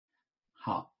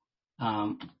好，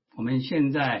我们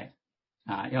现在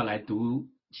要来读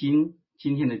经，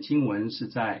今天的经文是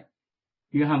在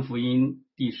约翰福音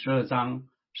第12章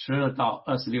12到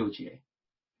26节。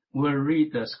We'll read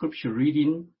the scripture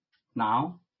reading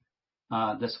now.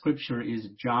 The scripture is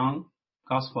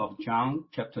Gospel of John,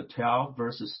 chapter 12,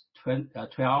 verses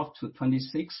 12 to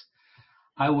 26.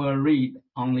 I will read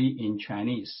only in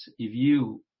Chinese. If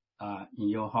you in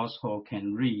your household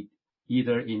can read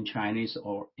either in Chinese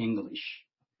or English.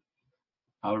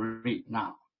 I'll read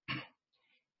now.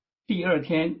 第二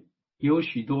天，有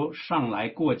许多上来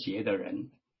过节的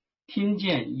人，听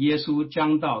见耶稣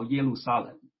将到耶路撒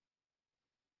冷，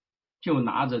就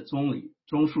拿着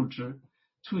棕树枝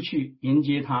出去迎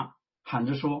接他，喊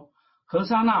着说：和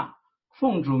撒那，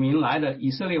奉主名来的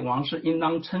以色列王是应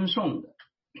当称颂的。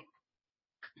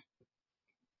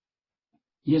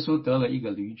耶稣得了一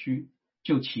个驴驹，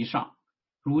就骑上，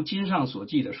如经上所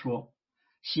记的说：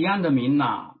西安的民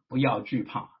哪，不要惧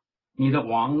怕，你的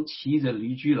王骑着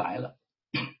驴驹来了。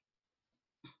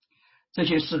这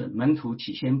些事门徒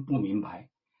起先不明白，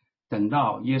等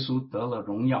到耶稣得了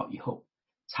荣耀以后，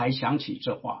才想起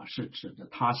这话是指着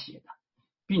他写的，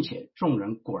并且众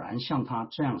人果然像他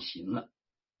这样行了。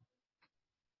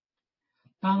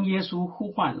当耶稣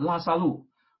呼唤拉撒路，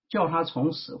叫他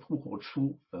从死复活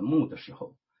出坟墓的时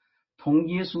候，同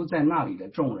耶稣在那里的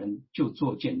众人就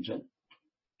作见证。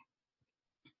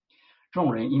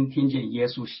众人因听见耶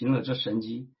稣行了这神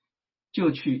迹，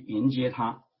就去迎接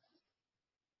他。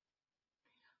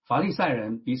法利赛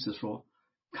人彼此说：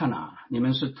看啊，你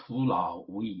们是徒劳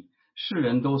无益，世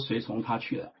人都随从他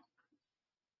去了。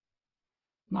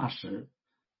那时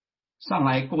上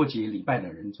来过节礼拜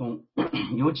的人中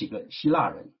有几个希腊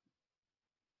人，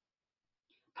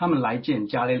他们来见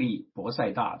加利利伯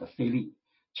赛大的腓利，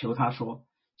求他说：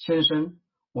先生，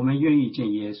我们愿意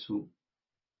见耶稣。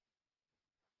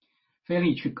腓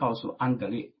利去告诉安德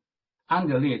烈，安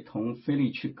德烈同腓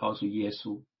利去告诉耶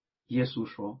稣。耶稣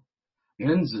说：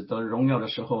人子得荣耀的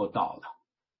时候到了。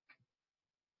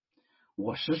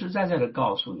我实实在在的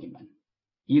告诉你们，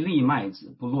一粒麦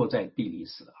子不落在地里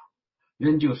死了，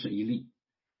仍旧是一粒；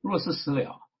若是死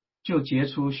了，就结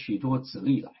出许多子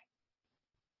粒来。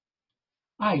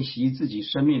爱惜自己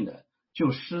生命的，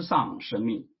就失丧生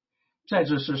命；在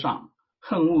这世上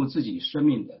恨恶自己生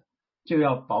命的，就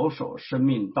要保守生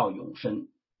命到永生。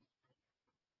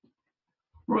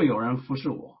若有人服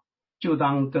侍我，就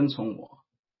当跟从我。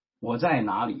我在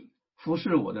哪里，服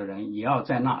侍我的人也要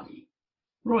在那里。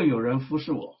若有人服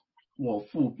侍我，我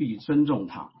父必尊重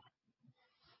他。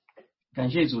感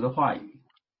谢主的话语。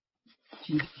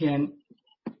今天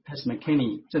Pastor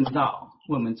McKinney 正道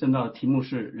为我们正道的题目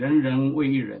是人人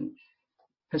为一人。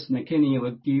Pastor McKinney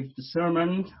will give the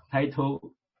sermon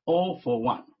titled All for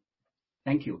One.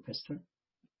 Thank you, Pastor.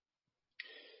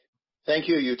 Thank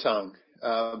you, Yutong.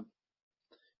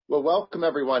 Well, welcome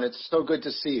everyone. It's so good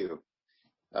to see you.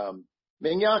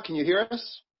 Mingya, can you hear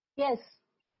us? Yes.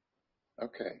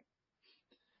 Okay.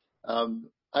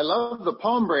 I love the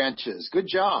palm branches. Good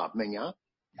job, Mingya.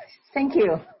 Thank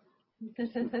you.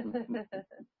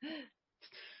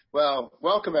 Well,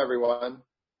 welcome everyone.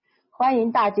 欢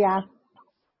迎大家。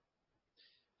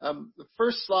The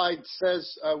first slide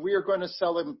says we are going to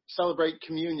celebrate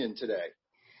communion today.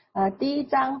 第一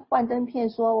张幻灯片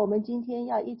说，我们今天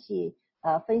要一起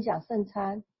分享圣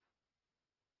餐。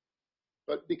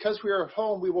But because we are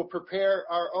home, we will prepare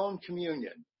our own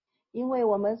communion. 因为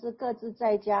我们是各自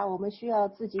在家，我们需要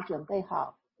自己准备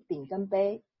好饼跟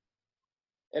杯。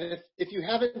And if you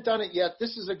haven't done it yet,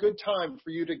 this is a good time for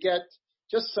you to get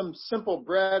just some simple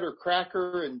bread or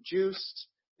cracker and juice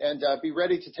and be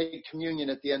ready to take communion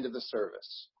at the end of the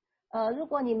service. 如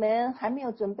果你们还没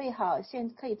有准备好，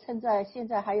可以趁在现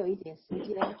在还有一点时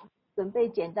间，准备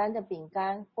简单的饼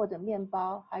干或者面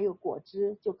包，还有果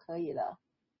汁就可以了。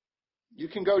You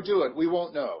can go do it. We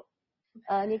won't know.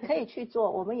 你可以去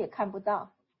做，我们也看不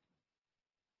到。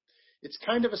It's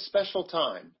kind of a special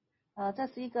time. 这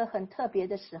是一个很特别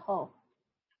的时候。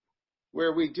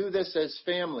Where we do this as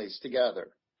families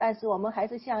together. 但是我们还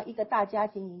是像一个大家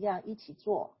庭一样一起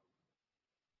做。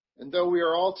And though we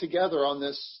are all together on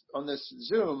this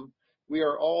Zoom, we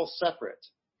are all separate.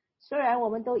 虽然我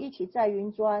们都一起在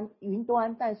云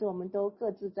端，但是我们都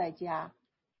各自在家。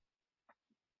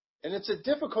And it's a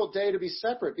difficult day to be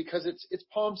separate because it's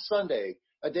Palm Sunday,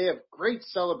 a day of great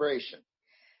celebration.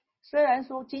 虽然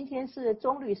说今天是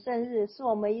棕榈圣日，是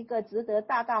我们一个值得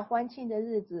大大欢庆的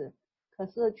日子，可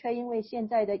是却因为现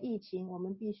在的疫情，我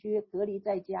们必须隔离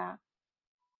在家。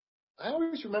I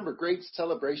always remember great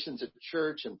celebrations at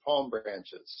church and palm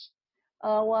branches.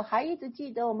 我还一直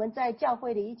记得我们在教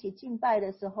会里一起敬拜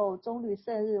的时候，棕榈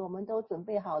圣日我们都准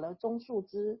备好了棕树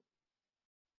枝。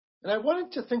And I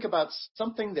wanted to think about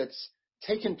something that's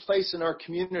taken place in our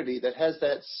community that has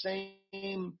that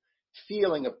same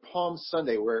feeling of Palm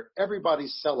Sunday where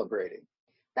everybody's celebrating.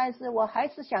 但是我还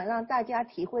是想让大家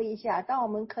体会一下，当我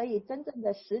们可以真正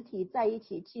的实体在一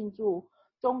起庆祝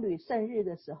棕榈圣日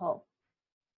的时候。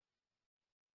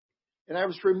And I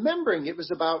was remembering it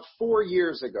was about 4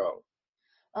 years ago.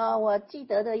 我记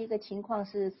得的一个情况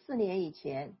是4年以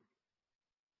前。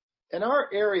In our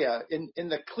area, in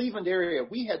the Cleveland area,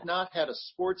 we had not had a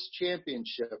sports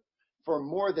championship for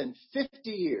more than 50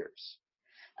 years.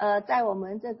 在我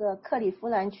们这个克利夫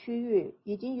兰区域，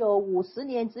已经有50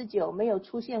年之久没有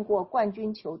出现过冠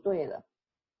军球队了。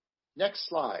Next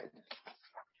slide.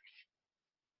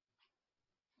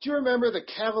 Do you remember the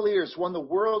Cavaliers won the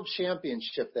world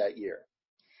championship that year?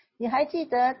 你还记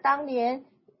得当年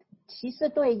骑士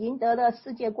队赢得了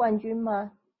世界冠军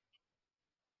吗？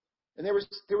 And there was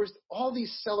all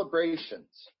these celebrations.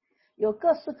 有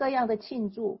各式各样的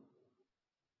庆祝。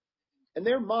And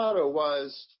their motto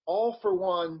was all for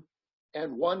one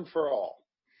and one for all.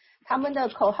 他们的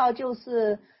口号就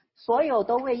是所有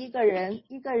都为一个人，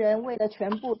一个人为了全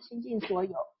部，倾尽所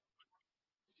有。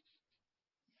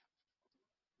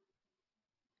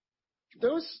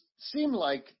Those seem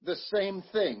like the same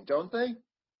thing, don't they?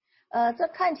 这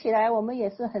看起来我们也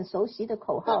是很熟悉的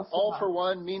口号， That all for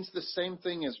one means the same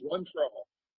thing as one for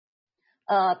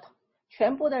all.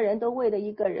 全部的人都为了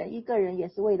一个人，一个人也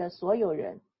是为了所有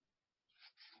人。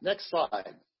Next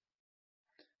slide.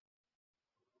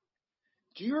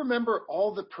 Do you remember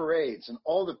all the parades and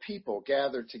all the people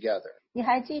gathered together? 你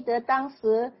还记得当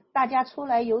时大家出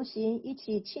来游行，一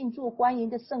起庆祝欢迎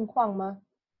的盛况吗？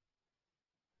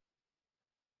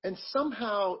 And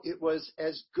somehow it was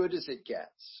as good as it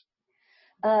gets.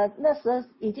 那时候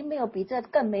已经没有比这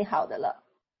更美好的了。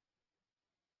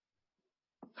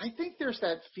I think there's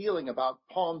that feeling about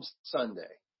Palm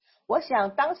Sunday. 我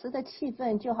想当时的气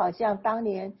氛就好像当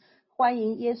年欢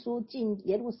迎耶稣进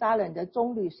耶路撒冷的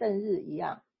棕榈圣日一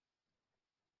样。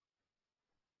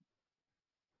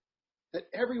That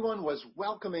everyone was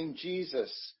welcoming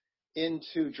Jesus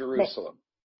into Jerusalem.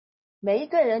 每一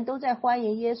个人都在欢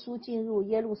迎耶稣进入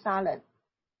耶路撒冷。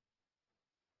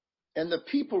And the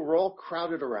people were all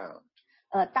crowded around.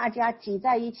 大家挤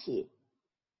在一起。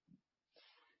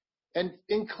And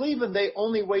in Cleveland, they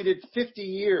only waited 50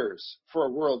 years for a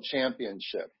world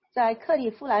championship. 在克利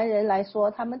夫兰人来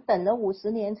说，他们等了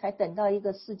50年才等到一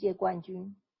个世界冠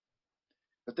军。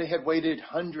But they had waited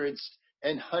hundreds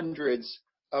and hundreds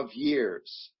of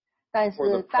years 但 for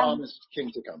the 是 promised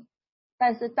king to come.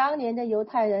 但是当年的犹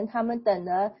太人，他们等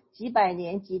了几百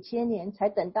年、几千年，才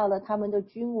等到了他们的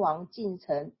君王进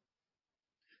城。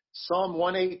Psalm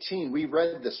 118, we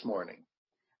read this morning.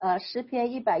 诗篇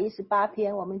118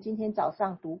篇，我们今天早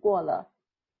上读过了。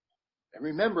And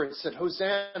remember, it said,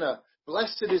 Hosanna,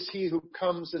 blessed is he who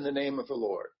comes in the name of the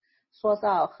Lord. 说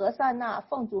到和散那，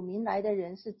奉主名来的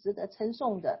人是值得称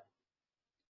颂的。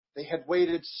They had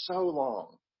waited so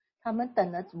long. 他们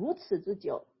等了如此之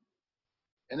久。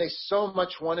And they so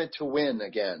much wanted to win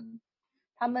again.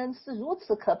 他们是如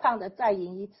此渴盼的再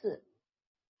赢一次。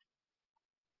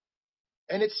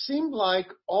And it seemed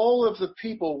like all of the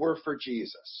people were for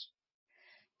Jesus.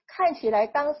 看起来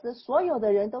当时所有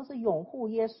的人都是拥护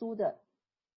耶稣的。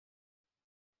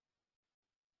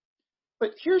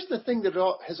But here's the thing that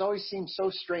has always seemed so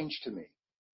strange to me.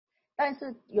 但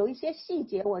是有一些细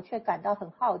节我却感到很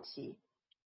好奇。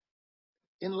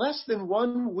In less than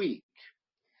 1 week,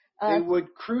 they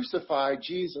would crucify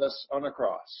Jesus on a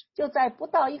cross. 就在不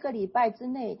到1个礼拜之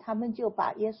内，他们就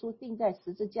把耶稣钉在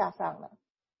十字架上了。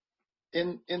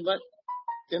In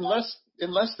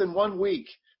less than 1 week,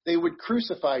 they would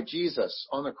crucify Jesus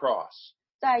on the cross.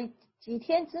 在几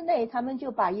天之内，他们就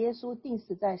把耶稣钉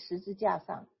死在十字架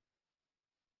上。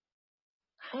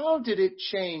How did it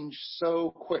change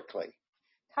so quickly?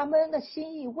 他们的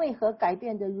心意为何改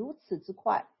变得如此之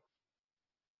快？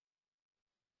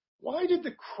 Why did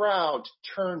the crowd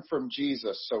turn from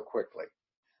Jesus so quickly?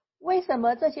 为什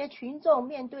么这些群众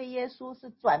面对耶稣是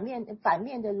反面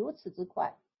的如此之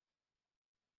快？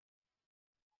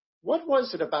 What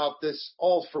was it about this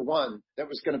all for one that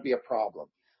was going to be a problem?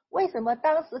 为什么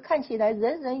当时看起来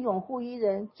人人拥护一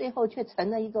人，最后却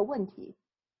成了一个问题？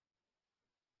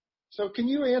 So can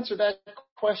you answer that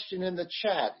question in the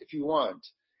chat if you want?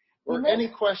 Or any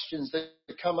questions that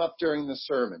come up during the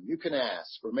sermon, you can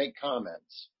ask or make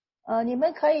comments. 你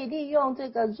们可以利用这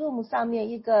个 Zoom 上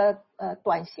面一个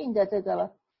短信的这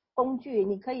个工具，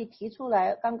你可以提出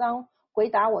来刚刚回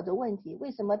答我的问题？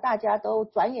为什么大家都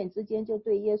转眼之间就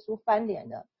对耶稣翻脸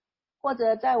了？或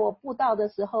者在我布道的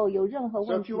时候有任何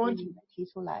问题，你们提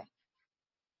出来。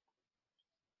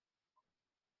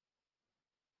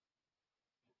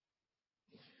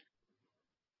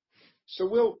So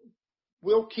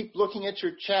we'll keep looking at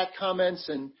your chat comments,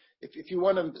 and if you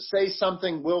want to say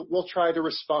something, we'll try to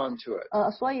respond to it.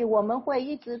 所以我们会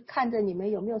一直看着你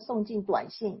们有没有送进短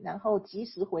信，然后及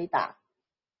时回答。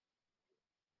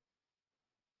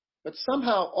But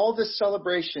somehow all this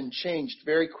celebration changed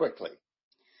very quickly.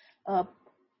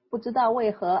 不知道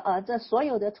为何这所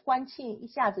有的欢庆一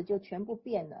下子就全部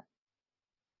变了。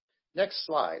Next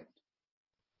slide.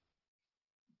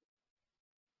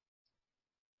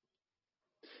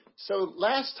 So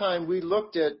last time we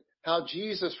looked at how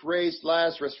Jesus raised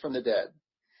Lazarus from the dead.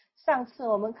 上次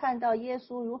我们看到耶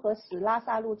稣如何使拉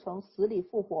撒路从死里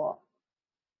复活。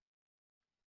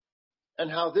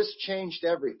And how this changed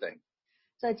everything.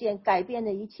 这件改变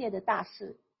了一切的大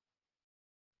事。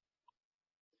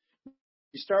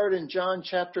We start in John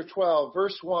chapter 12,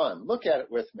 verse 1. Look at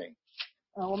it with me.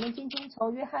 我们今天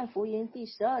从约翰福音第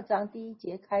12章第1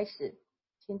节开始，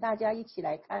请大家一起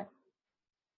来看。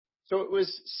So it was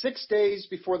 6 days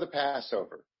before the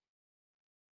Passover.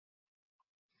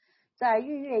 在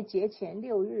逾越节前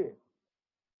6日。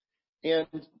And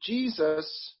Jesus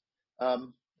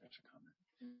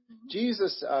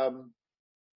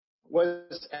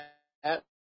was at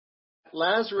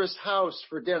Lazarus' house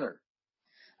for dinner.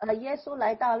 耶稣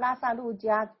来到拉撒路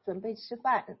家准备吃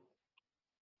饭。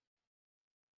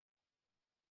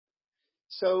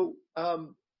So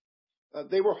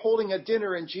they were holding a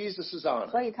dinner in Jesus'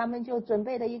 honor. 所以他们就准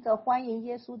备了一个欢迎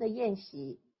耶稣的宴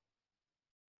席。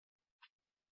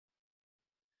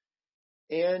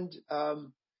And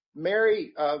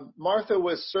Martha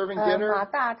was serving dinner. 马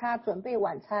大她准备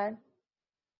晚餐。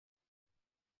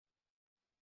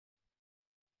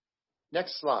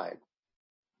Next slide.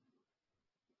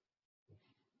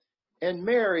 And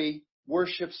Mary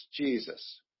worships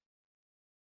Jesus.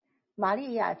 玛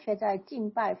利亚却在敬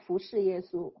拜服侍耶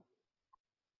稣。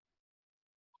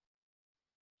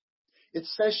It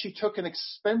says she took an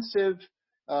expensive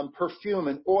perfume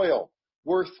and oil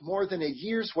worth more than a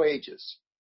year's wages.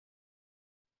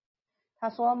 他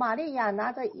说玛利亚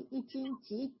拿着一斤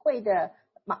极贵的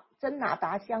真哪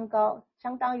达香膏，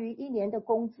相当于1年的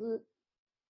工资。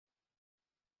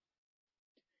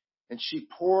And she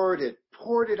poured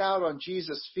it out on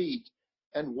Jesus' feet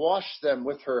and washed them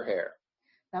with her hair.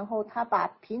 然后他把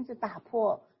瓶子打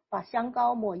破，把香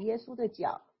膏抹耶稣的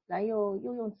脚，然后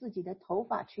又用自己的头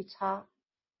发去擦。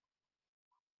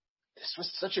This was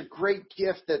such a great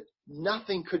gift that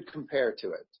nothing could compare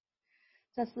to it.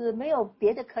 这是没有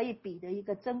别的可以比的一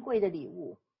个珍贵的礼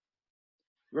物。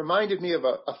Reminded me of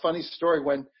a funny story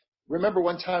remember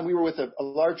one time we were with a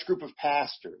large group of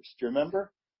pastors. Do you remember?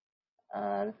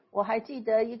 我还记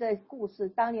得一个故事，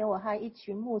当年我和一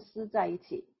群牧师在一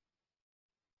起。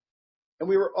And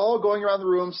we were all going around the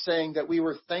room saying that we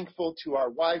were thankful to our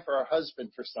wife or our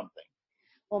husband for something.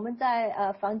 我们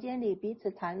在房间里彼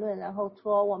此谈论，然后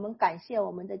说我们感谢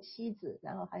我们的妻子，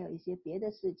然后还有一些别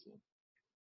的事情。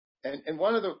And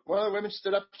one of the women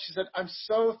stood up. She said, "I'm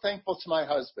so thankful to my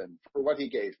husband for what he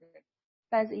gave me."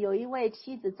 但是有一位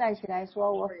妻子站起来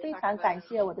说，我非常感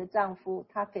谢我的丈夫，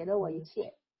他给了我一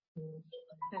切。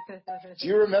Do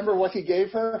you remember what he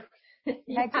gave her?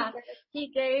 Yeah,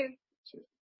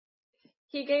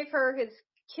 he gave her his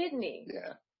kidney.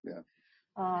 Yeah.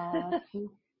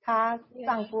 她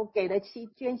丈夫给了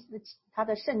捐他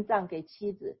的肾脏给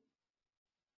妻子。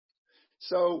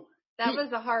So that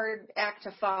was a hard act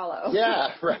to follow.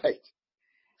 Yeah, right.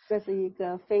 这是一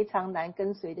个非常难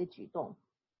跟随的举动。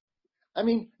I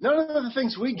mean, none of the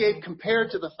things we gave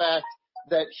compared to the fact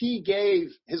that he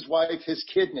gave his wife his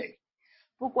kidney.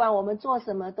 不管我们做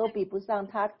什么，都比不上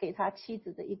他给他妻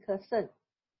子的一颗肾。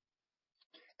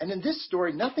And in this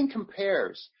story, nothing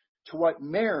compares to what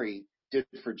Mary did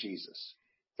for Jesus.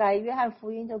 在约翰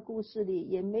福音的故事里，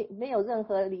也没有任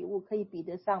何礼物可以比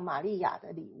得上玛利亚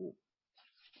的礼物。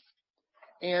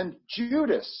And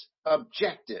Judas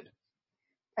objected.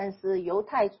 但是犹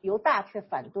大却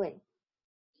反对。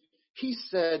He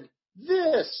said,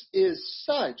 "This is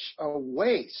such a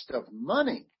waste of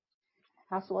money."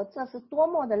 他说这是多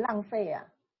么的浪费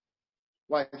啊。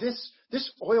Why, this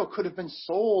oil could have been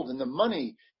sold and the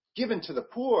money given to the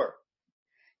poor.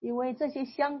 因为这些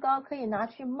香膏可以拿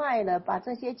去卖了，把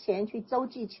这些钱去周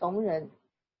济穷人。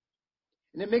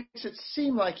And it makes it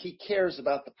seem like he cares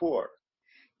about the poor.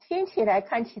 听起来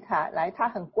看起来他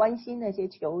很关心那些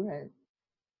穷人。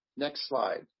Next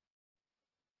slide.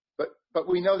 But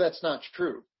we know that's not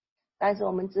true. 但是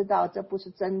我们知道这不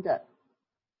是真的。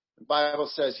The Bible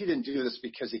says he didn't do this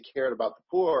because he cared about the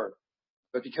poor,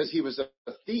 but because he was a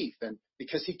thief, and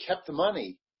because he kept the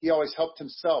money, he always helped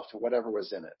himself to whatever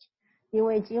was in it. 因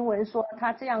为经文说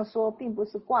他这样说并不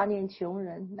是挂念穷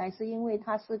人，乃是因为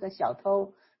他是个小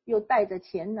偷，又带着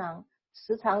钱囊，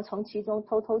时常从其中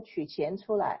偷偷取钱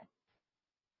出来。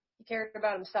 He cared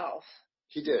about himself.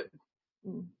 He did.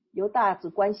 犹大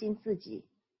只关心自己。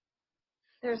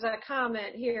 There's a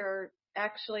comment here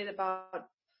actually about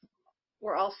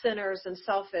we're all sinners and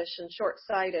selfish and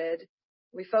short-sighted.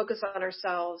 We focus on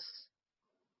ourselves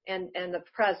and the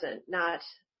present, not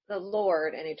the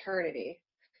Lord and eternity.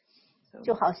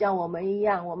 就好像我们一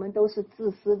样，我们都是自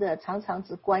私的，常常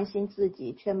只关心自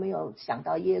己，却没有想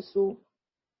到耶稣。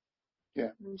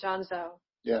 Yeah. John Zoe.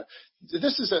 Yeah.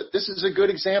 This is a good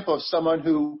example of someone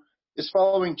who is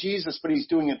following Jesus, but he's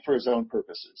doing it for his own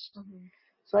purposes.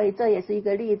 所以这也是一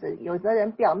个例子，有的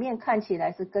人表面看起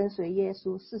来是跟随耶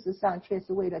稣，事实上却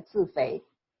是为了自肥。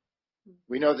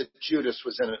 We know that Judas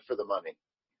was in it for the money.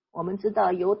 我们知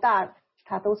道犹大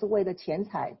他都是为了钱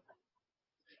财，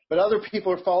 But other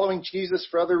people are following Jesus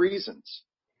for other reasons.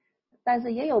 但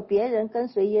是也有别人跟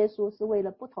随耶稣是为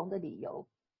了不同的理由。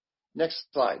 Next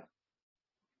slide.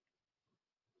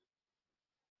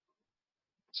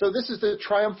 So this is the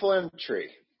triumphal entry.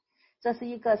 这是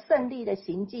一个胜利的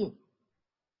行径。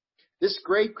 This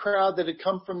great crowd that had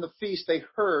come from the feast, they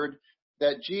heard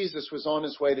that Jesus was on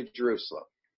his way to Jerusalem.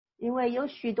 因为有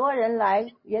许多人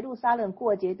来耶路撒冷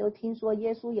过节，都听说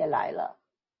耶稣也来了。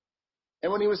 And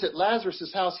when he was at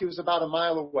Lazarus' house, he was about a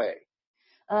mile away.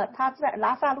 他在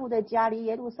拉萨路的家离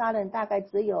耶路撒冷大概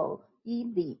只有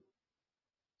1里。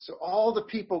 So all the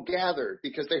people gathered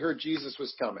because they heard Jesus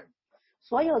was coming.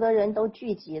 所有的人都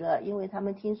聚集了，因为他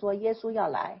们听说耶稣要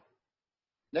来。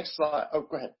 Next slide. Oh,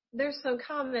 go ahead. There's some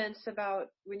comments about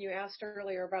when you asked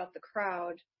earlier about the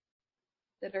crowd,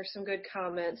 that are some good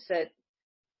comments that,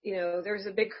 you know, there's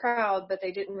a big crowd, but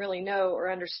they didn't really know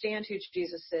or understand who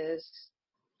Jesus is.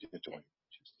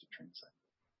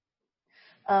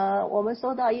 我们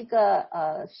收到一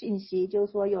个信息，就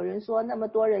是说有人说那么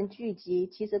多人聚集，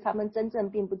其实他们真正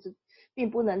并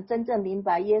不能真正明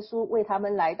白耶稣为他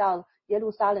们来到耶路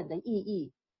撒冷的意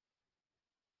义。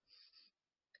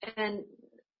 And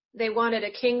they wanted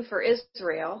a king for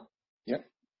Israel. Yep.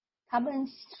 他们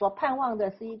所盼望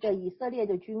的是一个以色列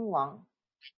的君王。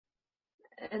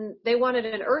 And they wanted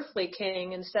an earthly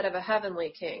king instead of a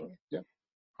heavenly king. Yep.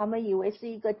 他们以为是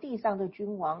一个地上的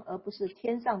君王，而不是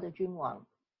天上的君王。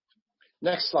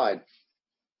 Next slide.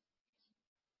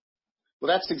 Well,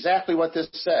 that's exactly what this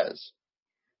says.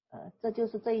 这就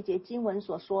是这一节经文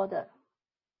所说的。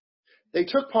 They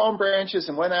took palm branches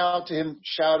and went out to him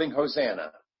shouting,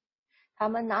 Hosanna. 他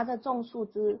们拿着种树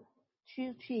枝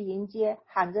去迎接，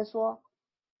喊着说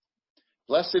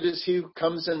Blessed is he who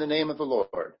comes in the name of the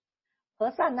Lord. 和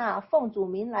散那，奉主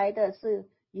名来的是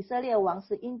以色列王，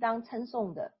是应当称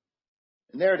颂的。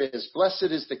 And there it is.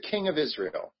 Blessed is the King of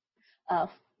Israel.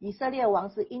 以色列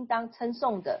王是应当称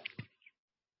颂的。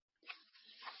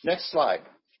 Next slide.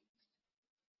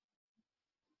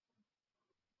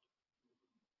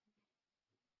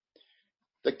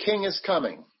 The king is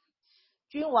coming.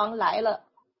 君王来了，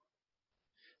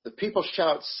 The people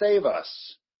shout, Save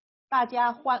us. 大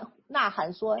家呐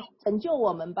喊说：“拯救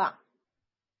我们吧，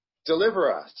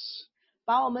 Deliver us.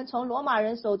 把我们从罗马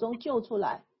人手中救出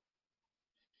来。”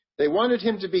 They wanted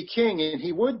him to be king, and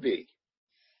he would be.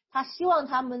 他希望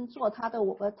他们做他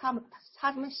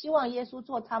们希望耶稣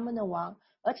做他们的王，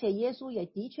而且耶稣也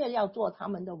的确要做他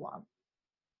们的王。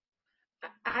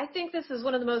 I think this is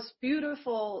one of the most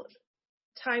beautiful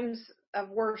times of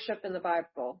worship in the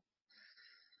Bible.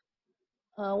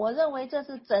 我认为这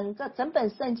是整本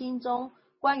圣经中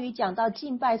关于讲到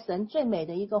敬拜神最美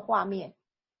的一个画面。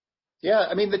 Yeah,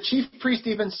 I mean, the chief priest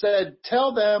even said,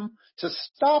 Tell them to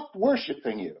stop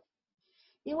worshiping you.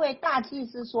 因为大祭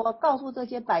司说，告诉这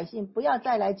些百姓不要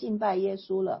再来敬拜耶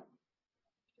稣了。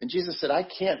 And Jesus said, I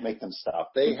can't make them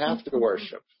stop. They have to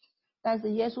worship. 但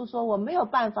是耶稣说，我没有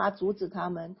办法阻止他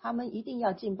们，他们一定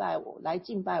要敬拜我，来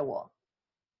敬拜我。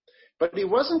 But he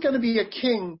wasn't going to be a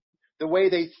king the way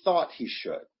they thought he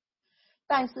should.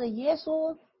 但是耶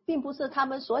稣并不是他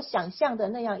们所想象的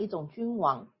那样一种君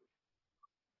王。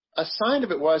 A sign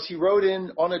of it was he rode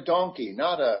in on a donkey,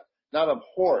 not a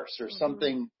horse or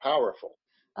something powerful.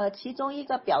 其中一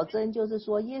个表征就是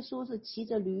说，耶稣是骑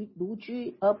着驴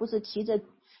驹，而不是骑着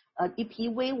一匹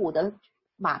威武的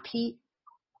马匹。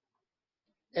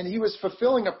 And he was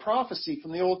fulfilling a prophecy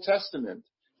from the Old Testament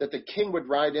that the king would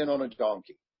ride in on a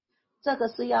donkey. 这个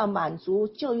是要满足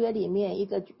旧约里面一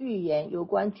个预言，有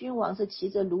关君王是骑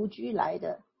着驴驹来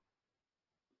的。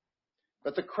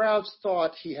 But the crowds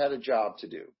thought he had a job to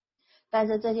do. 但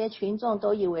是这些群众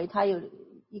都以为他有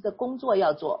一个工作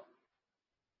要做。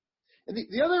And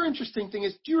the other interesting thing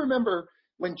is, do you remember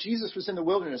when Jesus was in the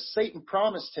wilderness, Satan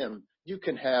promised him, you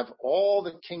can have all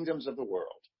the kingdoms of the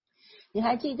world. 你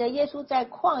还记得耶稣在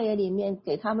旷野里面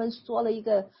给他们说了一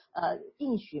个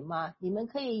应许吗？你们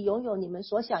可以拥有你们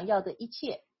所想要的一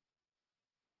切。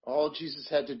All Jesus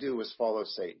had to do was follow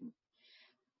Satan.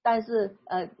 但是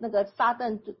那个撒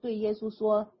旦对耶稣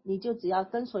说，你就只要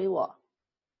跟随我。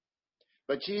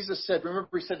But Jesus said, remember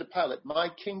he said to Pilate, my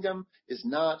kingdom is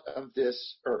not of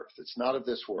this earth. It's not of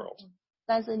this world.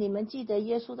 但是你们记得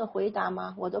耶稣的回答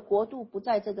吗？我的国度不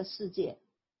在这个世界。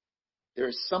There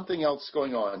is something else going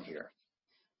on here.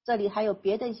 这里还有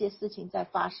别的一些事情在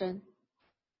发生。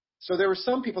So there were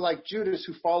some people like Judas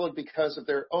who followed because of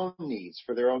their own needs,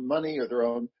 for their own money or their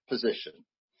own position.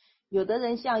 有的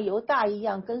人像犹大一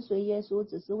样跟随耶稣，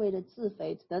只是为了自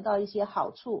肥，得到一些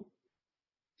好处。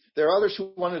There are others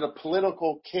who wanted a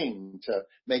political king to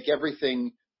make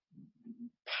everything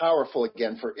powerful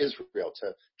again for Israel,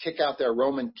 to kick out their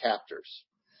Roman captors.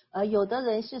 有的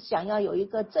人是想要有一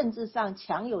个政治上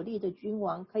强有力的君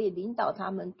王，可以领导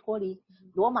他们脱离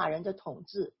罗马人的统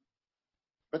治。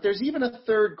But there's even a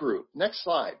third group. Next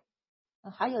slide.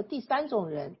 还有第三种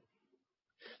人。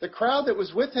The crowd that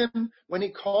was with him when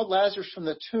he called Lazarus from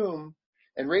the tomb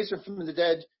and raised him from the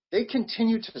dead, they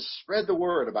continued to spread the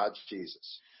word about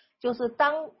Jesus. 就是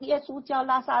当耶稣叫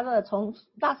拉撒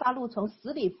路从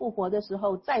死里复活的时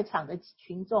候，在场的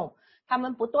群众，他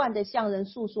们不断的向人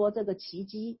诉说这个奇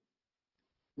迹。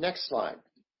Next slide.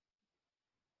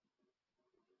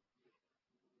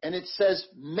 And it says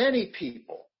many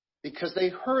people, because they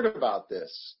heard about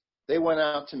this, they went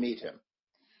out to meet him.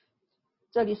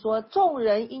 这里说，众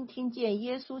人因听见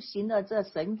耶稣行了这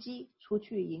神迹，出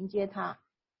去迎接他。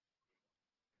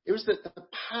It was the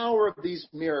power of these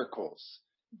miracles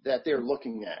that they're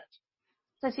looking at.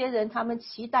 这些人他们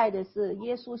期待的是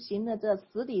耶稣行了这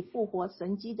死里复活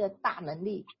神迹的大能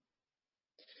力。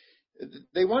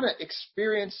They want to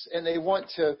experience and they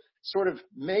want to sort of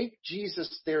make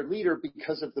Jesus their leader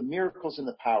because of the miracles and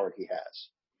the power he has.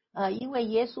 因为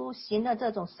耶稣行了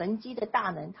这种神迹的大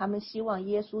能，他们希望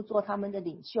耶稣做他们的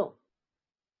领袖。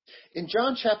In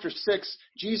John chapter 6,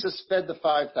 Jesus fed the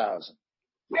 5,000.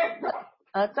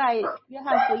 在约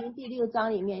翰福音第6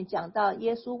章里面讲到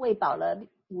耶稣喂饱了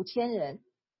5000人。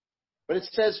But it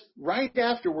says right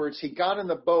afterwards he got in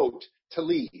the boat to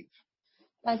leave.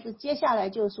 但是接下来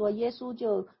就说耶稣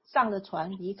就上了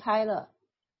船离开了。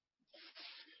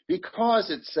Because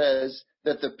it says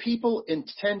that the people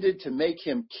intended to make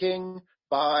him king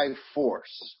by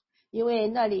force. 因为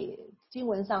那里经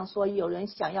文上说有人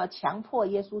想要强迫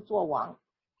耶稣做王。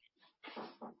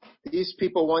These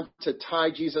people want to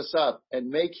tie Jesus up and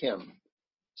make him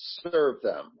serve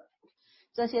them.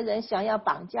 这些人想要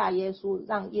绑架耶稣，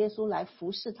让耶稣来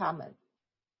服侍他们。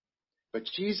But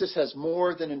Jesus has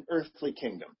more than an earthly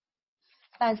kingdom.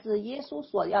 但是耶稣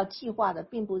所要计划的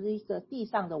并不是一个地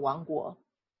上的王国。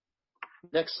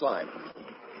Next slide.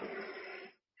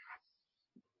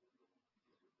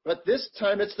 But this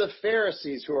time it's the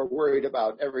Pharisees who are worried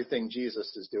about everything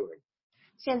Jesus is doing.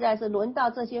 现在是轮到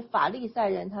这些法利赛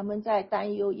人，他们在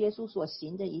担忧耶稣所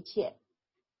行的一切。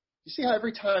You see how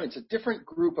every time it's a different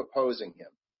group opposing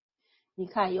him. 你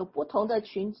看，有不同的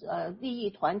利益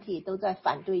团体都在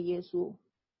反对耶稣。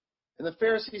And the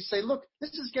Pharisees say, look,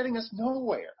 this is getting us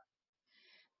nowhere.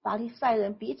 法利赛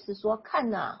人彼此说，看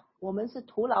哪，我们是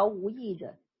徒劳无益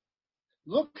的。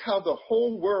Look how the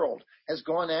whole world has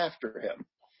gone after him.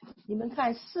 你们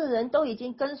看，世人都已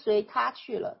经跟随他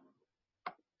去了。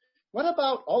What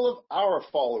about all of our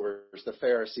followers the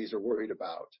Pharisees are worried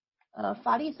about?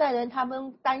 法利赛人他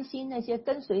们担心那些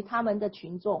跟随他们的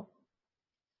群众。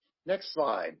Next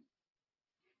slide.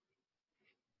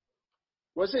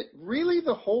 Was it really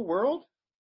the whole world?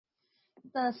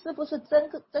 那是不是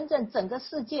真正整个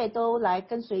世界都来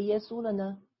跟随耶稣了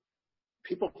呢？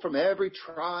 People from every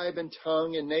tribe and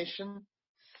tongue and nation?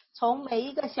 从每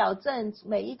一个小镇、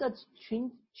每一个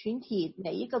群体、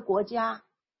每一个国家。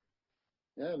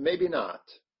Yeah, maybe not.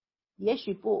 也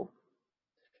许不。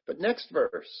But next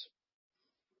verse.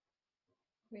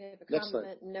 We have a Next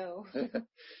comment, no.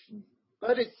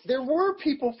 But there were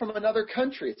people from another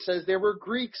country. It says there were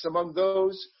Greeks among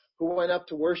those who went up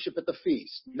to worship at the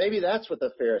feast. Maybe that's what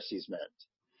the Pharisees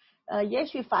meant. 也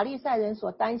许法利赛人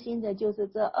所担心的就是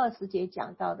这20节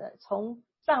讲到的，从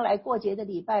上来过节的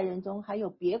礼拜人中还有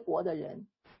别国的人。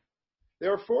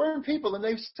There are foreign people and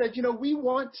they've said, we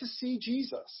want to see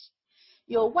Jesus.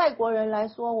 有外国人来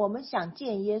说，我们想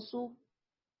见耶稣。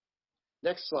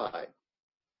Next slide.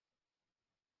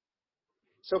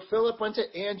 So Philip went to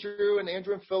Andrew, and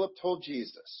Andrew and Philip told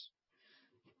Jesus.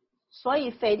 所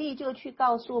以腓力就去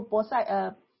告诉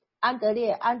安德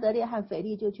烈，安德烈和腓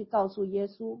力就去告诉耶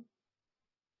稣。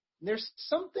There's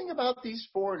something about these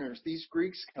foreigners, these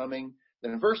Greeks coming,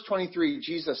 that in verse 23,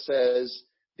 Jesus says,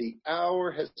 the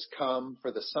hour has come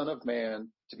for the Son of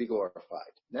Man to be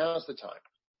glorified. Now's the time.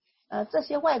 这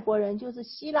些外国人就是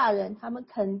希腊人，他们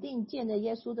肯定见着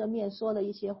耶稣的面说了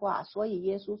一些话，所以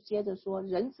耶稣接着说，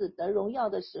人子得荣耀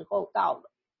的时候到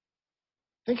了。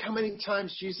Think how many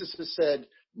times Jesus has said,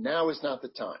 now is not the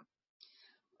time.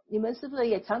 你们是不是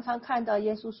也常常看到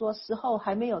耶稣说，时候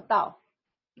还没有到？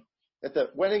 At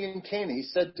the wedding in Cana, he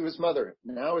said to his mother,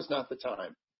 now is not the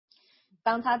time.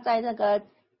 当他在那个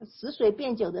使水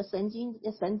变酒的神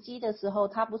迹的时候，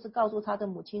他不是告诉他的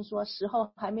母亲说，时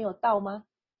候还没有到吗？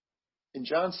 In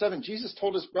John 7, Jesus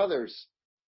told his brothers,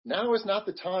 now is not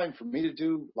the time for me to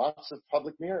do lots of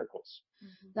public miracles.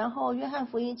 然后约翰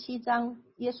福音7章，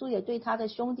耶稣也对他的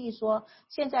兄弟说，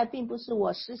现在并不是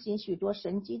我施行许多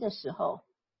神迹的时候。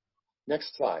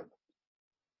 Next slide.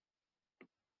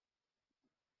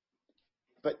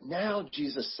 But now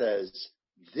Jesus says,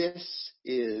 this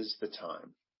is the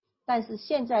time. 但是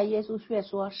现在耶稣却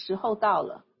说，时候到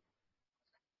了。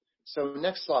 So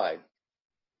next slide.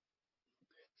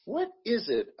 What is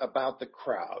it about the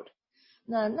crowd?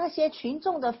 那些群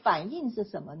众的反应是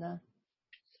什么呢？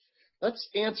 Let's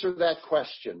answer that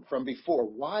question from before.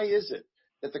 Why is it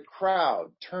that the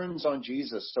crowd turns on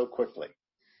Jesus so quickly?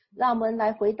 让我们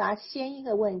来回答先一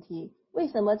个问题，为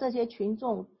什么这些群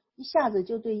众一下子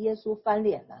就对耶稣翻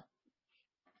脸了？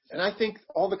 And I think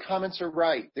all the comments are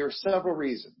right. There are several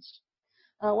reasons.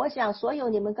 我想所有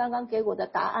你们刚刚给我的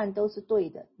答案都是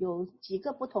对的，有几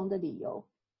个不同的理由。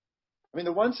 I mean,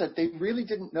 the one said they really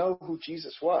didn't know who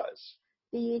Jesus was.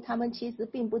 第一，他们其实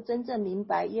并不真正明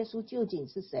白耶稣究竟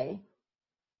是谁。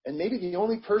 And maybe the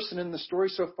only person in the story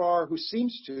so far who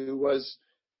seems to was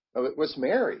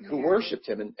Mary, who worshipped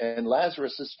him, and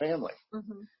Lazarus' family.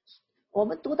 我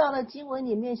们读到的经文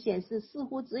里面显示，似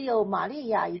乎只有玛利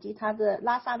亚以及她的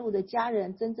拉撒路的家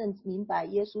人真正明白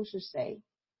耶稣是谁。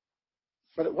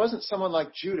 But it wasn't someone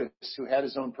like Judas who had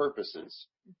his own purposes.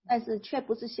 但是却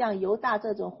不是像犹大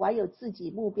这种怀有自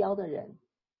己目标的人。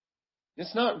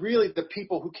 It's not really the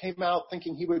people who came out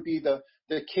thinking he would be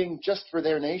the king just for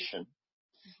their nation.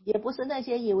 也不是那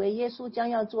些以为耶稣将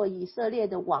要做以色列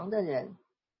的王的人。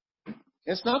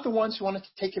 It's not the ones who wanted to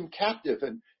take him captive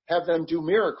and have them do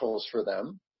miracles for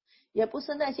them. 也不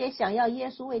是那些想要耶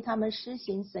稣为他们施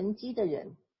行神迹的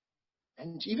人。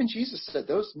 And even Jesus said,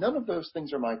 none of those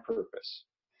things are my purpose.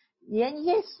 连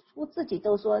耶稣自己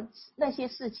都说，那些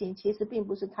事情其实并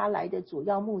不是他来的主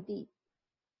要目的。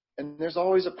 And there's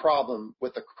always a problem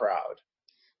with the crowd.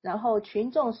 然后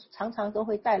群众常常都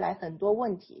会带来很多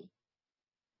问题。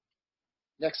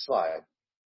 Next slide.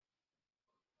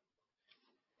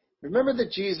 Remember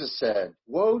that Jesus said,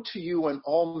 woe to you when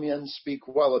all men speak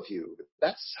well of you.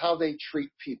 That's how they treat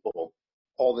people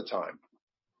all the time.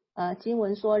 经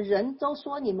文说，人都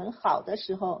说你们好的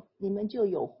时候，你们就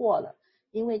有祸了，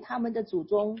因为他们的祖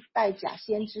宗拜假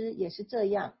先知也是这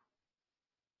样。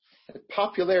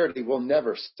 Popularity will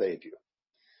never save you.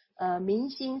 民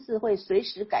心是会随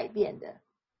时改变的。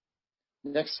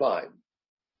 Next slide.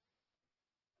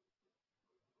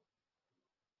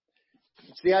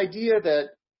 It's the idea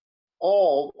that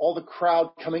all the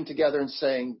crowd coming together and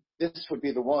saying, this would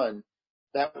be the one,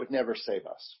 that would never save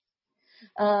us.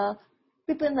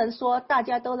 并不能说大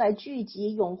家都来聚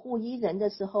集拥护一人的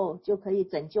时候，就可以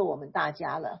拯救我们大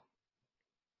家了。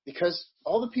 Because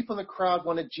all the people in the crowd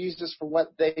wanted Jesus for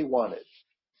what they wanted.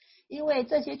 因为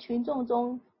这些群众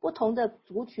中不同的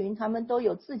族群，他们都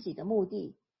有自己的目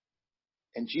的。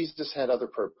 And Jesus had other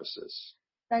purposes.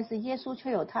 但是耶稣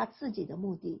却有他自己的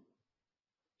目的。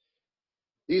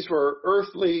 These were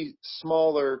earthly,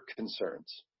 smaller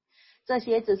concerns. 这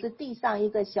些只是地上一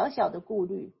个小小的顾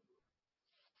虑。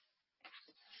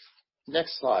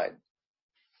 Next slide.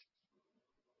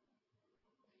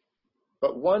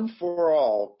 But one for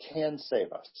all can save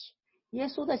us. 耶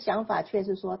稣的想法却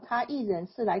是说，他一人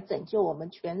是来拯救我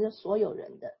们所有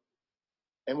人的。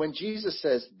 And when Jesus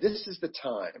says, this is the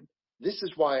time, this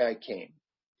is why I came.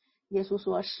 耶稣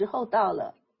说，时候到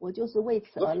了，我就是为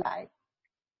此而来。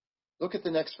 Look at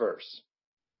the next verse.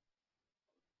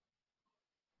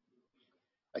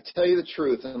 I tell you the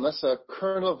truth, unless a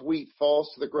kernel of wheat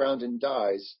falls to the ground and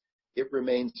dies, it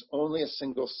remains only a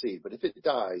single seed. But if it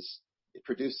dies, it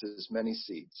produces many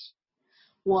seeds.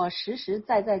 我实实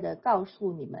在在的告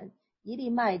诉你们，一粒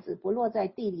麦子不落在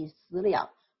地里死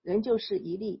了，仍旧是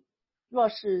一粒；若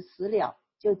是死了，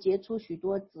就结出许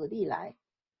多子粒来。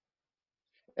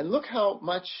 And look how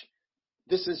much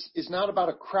this is not about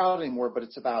a crowd anymore, but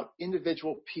it's about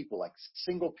individual people, like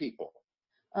single people.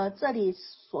 这里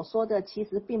所说的其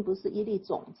实并不是一粒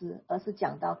种子，而是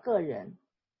讲到个人。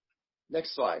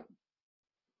Next slide.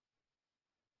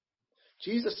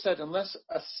 Jesus said, unless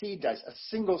a seed dies, a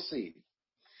single seed,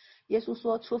 耶稣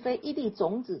说，除非一粒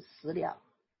种子死了，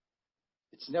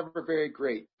 it's never very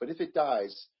great, but if it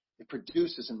dies, it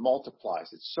produces and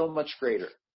multiplies. It's so much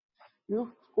greater. 如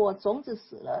果种子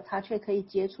死了，它却可以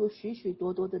结出许许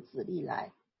多多的子粒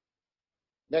来。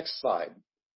Next slide.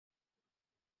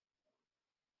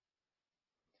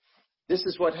 This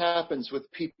is what happens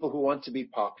with people who want to be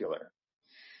popular.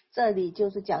 这里就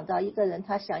是讲到一个人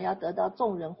他想要得到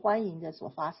众人欢迎的所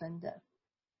发生的。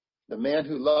 The man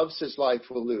who loves his life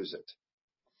will lose it.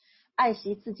 爱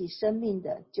惜自己生命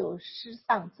的，就失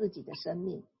丧自己的生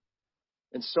命。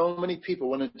 And so many people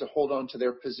wanted to hold on to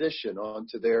their position, on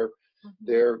to their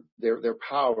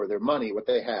power, their money, what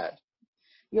they had.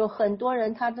 有很多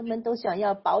人，他们都想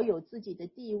要保有自己的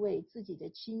地位、自己的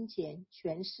金钱、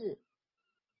权势。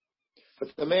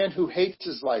 But the man who hates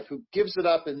his life, who gives it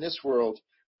up in this world,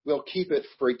 will keep it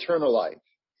for eternal life.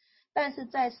 但是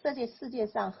在世界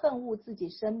上恨恶自己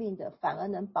生命的，反而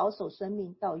能保守生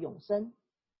命到永生。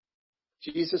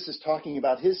 Jesus is talking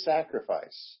about his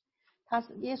sacrifice.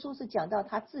 耶稣是讲到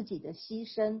他自己的牺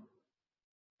牲，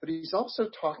 But he's also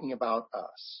talking about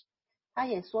us. 他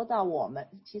也说到我们，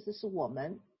其实是我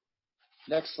们。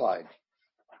 Next slide.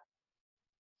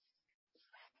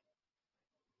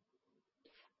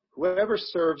 Whoever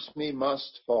serves me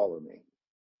must follow me.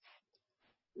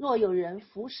 若有人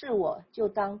服侍我，就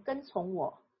当跟从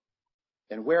我。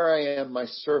 And where I am, my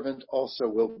servant also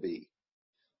will be.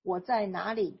 我在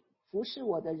哪里，服侍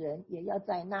我的人也要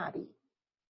在那里。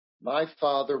 My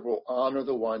Father will honor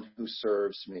the one who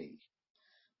serves me.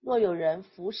 若有人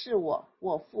服侍我，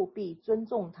我父必尊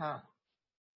重他。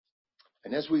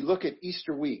 And as we look at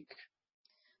Easter week,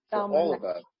 for 当我们 all of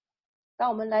us, 当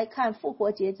我们来看复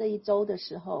活节这一周的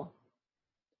时候，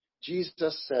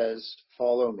 Jesus says,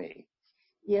 follow me.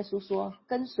 耶稣说：“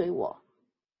跟随我。”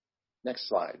 Next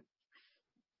slide.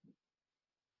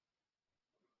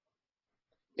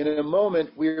 In a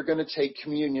moment, we are going to take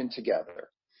communion together.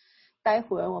 待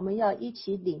会儿我们要一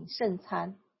起领圣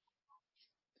餐，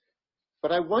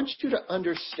 But I want you to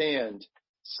understand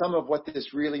some of what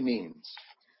this really means.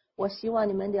 我希望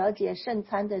你们了解圣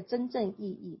餐的真正意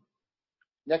义。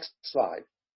 Next slide.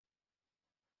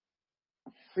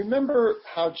 Remember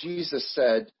how Jesus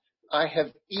said, I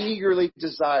have eagerly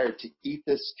desired to eat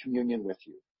this communion with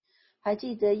you. 还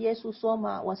记得耶稣说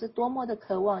吗？我是多么的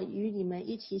渴望与你们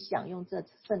一起享用这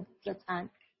餐。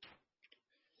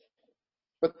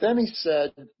 But then he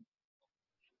said,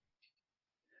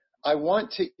 I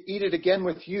want to eat it again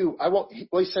with you.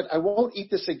 He said, I won't eat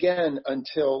this again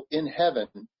until in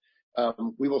heaven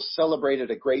we will celebrate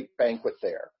at a great banquet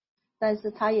there. 但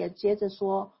是他也接着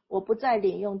说：“我不再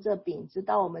领用这饼，直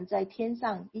到我们在天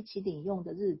上一起领用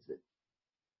的日子。”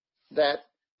 That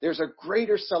there's a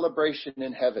greater celebration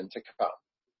in heaven to come.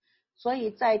 所以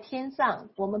在天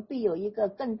上，我们必有一个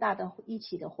更大的一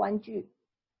起的欢聚。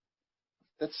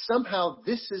 That somehow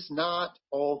this is not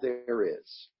all there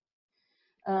is.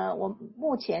 我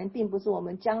目前并不是我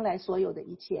们将来所有的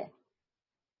一切。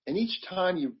 And each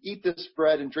time you eat this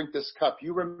bread and drink this cup,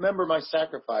 you remember my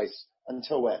sacrifice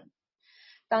until when?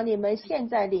 当你们现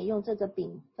在领用这个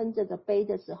饼、分这个杯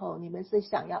的时候，你们是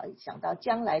想到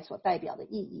将来所代表的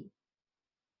意义。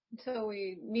 Until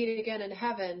we meet again in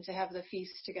heaven to have the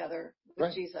feast together with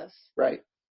Right. Jesus. Right.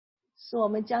 是我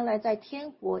们将来在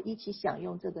天国一起享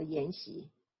用这个筵席。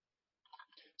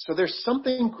 So there's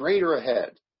something greater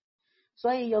ahead.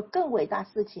 所以有更伟大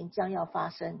事情将要发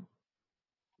生。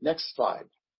 Next slide.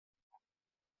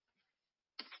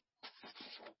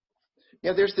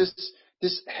 Yeah, there's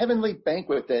this heavenly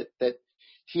banquet that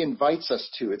he invites us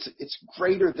to. It's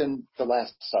greater than the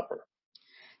Last Supper.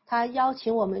 他邀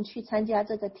请我们去参加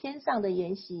这个天上的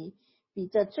筵席，比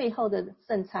这最后的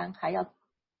圣餐还要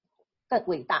更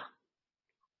伟大。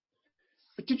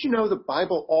 But did you know the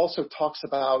Bible also talks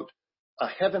about a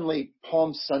heavenly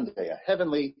Palm Sunday, a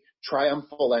heavenly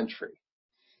triumphal entry?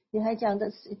 你还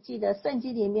记得圣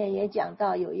经里面也讲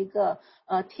到有一个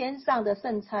天上的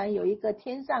圣餐，有一个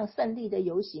天上胜利的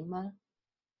游行吗？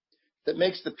 That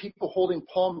makes the people holding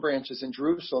palm branches in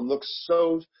Jerusalem look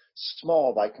so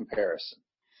small by comparison.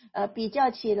 比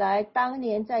较起来，当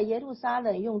年在耶路撒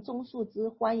冷用棕树枝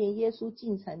欢迎耶稣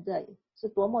进城的是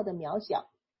多么的渺小。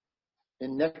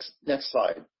 And next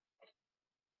slide.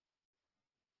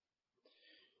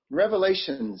 In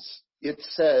Revelations, it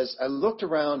says, I looked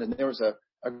around and there was a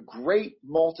great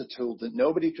multitude that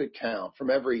nobody could count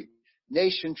from every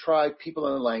nation, tribe, people,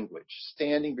 and language,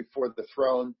 standing before the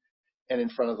throne and in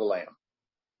front of the Lamb.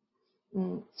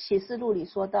 启示录里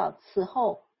说到，此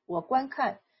后我观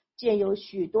看，见有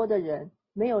许多的人，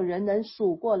没有人能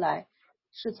数过来，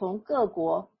是从各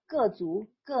国、各族、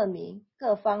各民、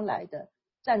各方来的，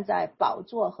站在宝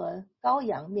座和羔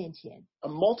羊面前。A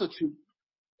multitude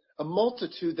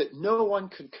that no one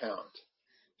could count.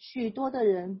 许多的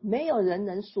人，没有人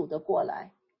能数得过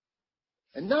来。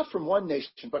And not from one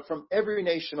nation, but from every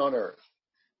nation on earth.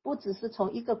 不只是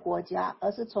从一个国家，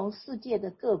而是从世界的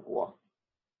各国。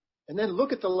And then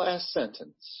look at the last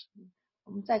sentence.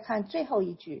 我们再看最后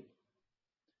一句。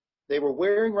They were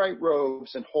wearing white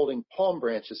robes and holding palm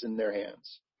branches in their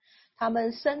hands. 他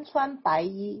们身穿白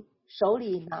衣，手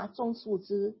里拿棕树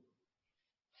枝。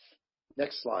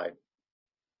Next slide.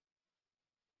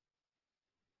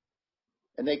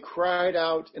 And they cried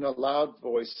out in a loud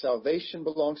voice, Salvation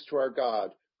belongs to our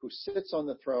God, who sits on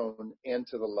the throne, and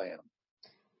to the Lamb.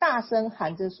 大声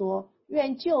喊着说，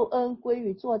愿救恩归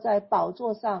于坐在宝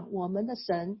座上我们的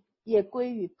神，也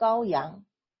归于羔羊。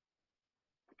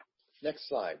Next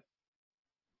slide.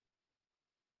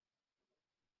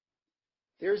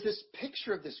 There's this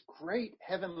picture of this great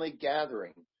heavenly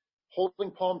gathering,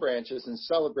 holding palm branches and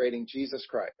celebrating Jesus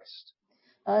Christ.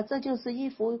 这就是一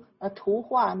幅图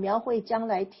画，描绘将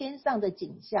来天上的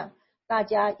景象，大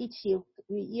家一起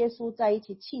与耶稣在一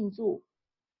起庆祝。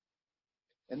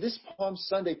And this Palm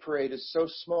Sunday parade is so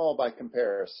small by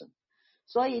comparison.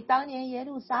 所以当年耶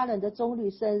路撒冷的棕榈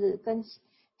圣日跟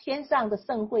天上的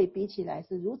盛会比起来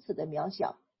是如此的渺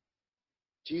小。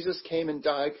Jesus came and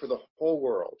died for the whole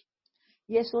world.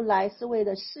 耶稣来是为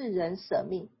了世人舍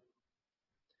命。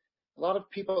A lot of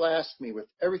people ask me, with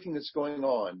everything that's going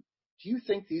on, do you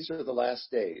think these are the last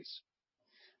days?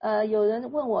 有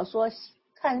人问我说，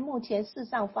看目前世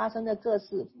上发生的各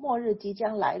事，末日即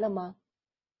将来了吗？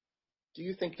 Do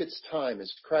you think it's time?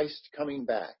 Is Christ coming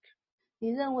back? 你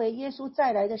认为耶稣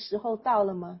再来的时候到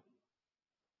了吗？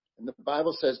 And the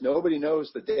Bible says nobody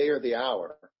knows the day or the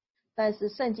hour. 但是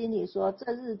圣经里说，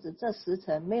这日子这时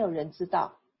辰没有人知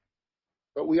道。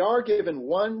 But we are given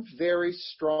one very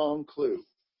strong clue.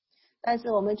 但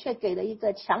是我们却给了一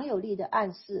个强有力的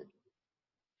暗示。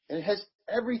 And it has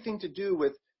everything to do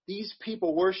with these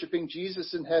people worshiping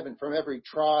Jesus in heaven from every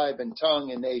tribe and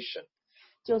tongue and nation.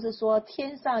 就是说，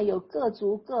天上有各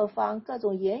族各方各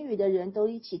种言语的人都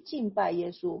一起敬拜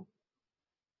耶稣。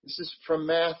 This is from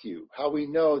Matthew, how we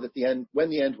know that when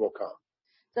the end will come.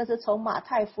 这是从马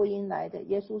太福音来的。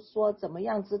耶稣说，怎么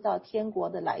样知道天国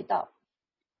的来到？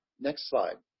 Next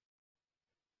slide.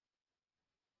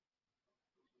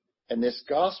 And this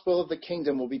gospel of the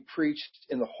kingdom will be preached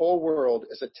in the whole world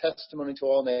as a testimony to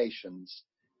all nations,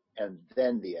 and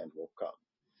then the end will come.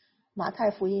 马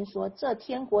太福音说，这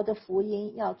天国的福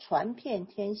音要传遍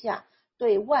天下，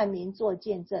对万民做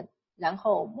见证，然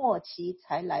后末期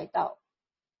才来到。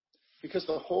 Because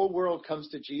the whole world comes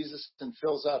to Jesus and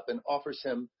fills up and offers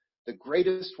him the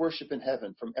greatest worship in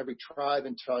heaven from every tribe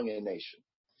and tongue and nation.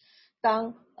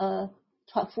 当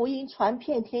福音传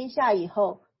遍天下以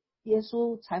后，耶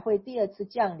稣才会第二次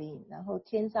降临，然后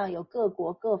天上有各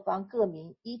国各方各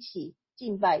民一起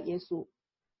敬拜耶稣。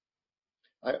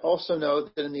 I also know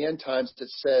that in the end times it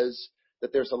says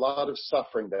that there's a lot of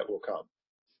suffering that will come.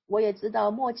 我也知道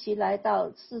末期来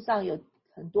到，世上有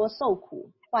很多受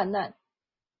苦患难。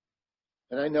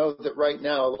 And I know that right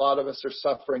now a lot of us are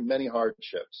suffering many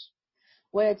hardships.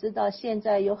 我也知道现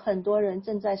在有很多人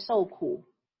正在受苦，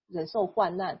忍受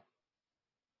患难。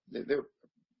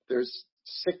 There's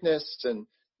sickness and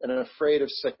I'm afraid of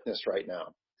sickness right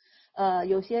now.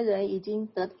 有些人已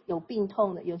经有病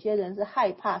痛了，有些人是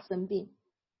害怕生病。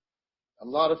 A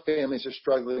lot of families are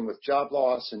struggling with job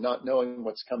loss and not knowing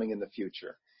what's coming in the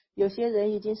future. 有些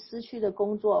人已经失去了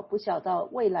工作，不晓得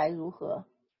未来如何。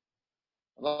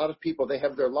 A lot of people, they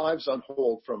have their lives on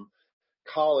hold from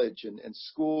college and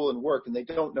school and work, and they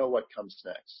don't know what comes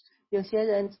next. 有些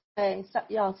人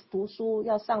要读书，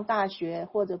要上大学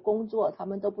或者工作，他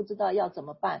们都不知道要怎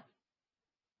么办。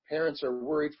 Parents are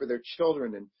worried for their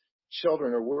children, and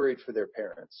children are worried for their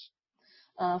parents.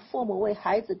 父母为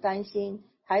孩子担心，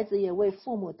孩子也为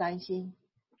父母担心。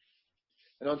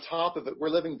 And on top of it, we're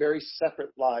living very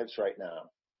separate lives right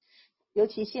now. 尤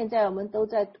其现在我们都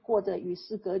在过着与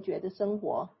世隔绝的生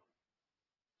活。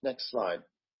 Next slide.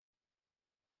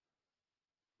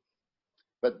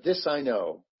 But this I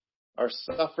know, our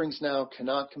sufferings now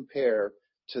cannot compare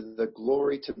to the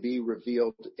glory to be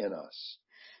revealed in us.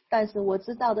 但是我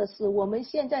知道的是，我们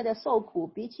现在的受苦，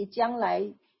比起将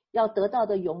来要得到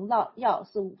的荣耀，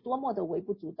是多么的微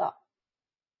不足道。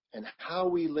 And how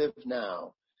we live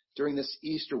now during this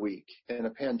Easter week in a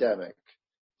pandemic.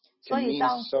 can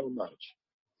mean so much.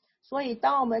 所以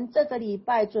当我们这个礼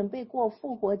拜准备过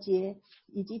复活节，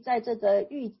以及在这个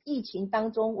疫情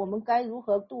当中，我们该如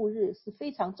何度日是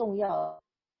非常重要的。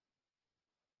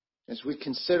As we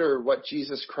consider what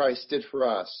Jesus Christ did for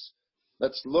us,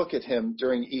 let's look at him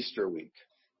during Easter week.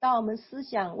 当我们思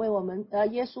想为我们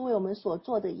耶稣为我们所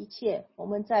做的一切，我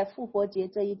们在复活节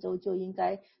这一周就应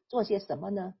该做些什么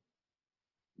呢？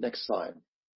 Next slide.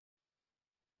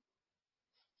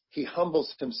 He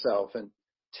humbles himself and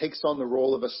takes on the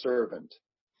role of a servant.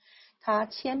 他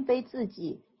谦卑自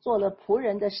己，做了仆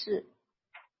人的事。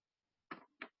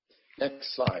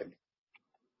 Next slide.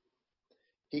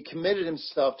 He committed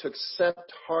himself to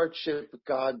accept hardship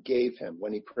God gave him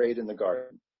when he prayed in the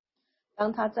garden.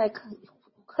 当他在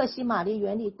克西玛丽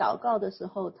园里祷告的时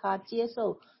候，他接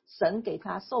受神给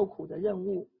他受苦的任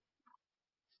务。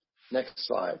 Next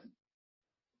slide.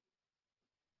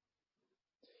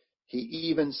 He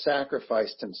even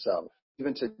sacrificed himself,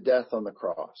 even to death on the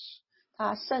cross.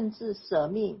 他甚至舍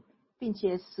命，并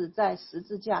且死在十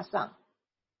字架上。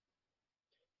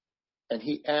 And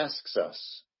he asks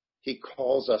us, he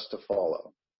calls us to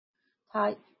follow.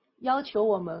 他要求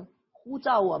我们，呼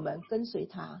召我们跟随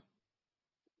他。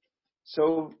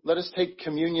 So let us take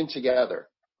communion together.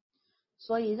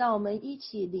 所以让我们一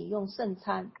起领用圣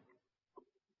餐。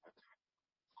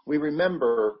 We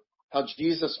remember how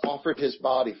Jesus offered his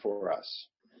body for us.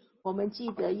 我们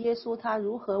记得耶稣他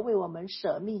如何为我们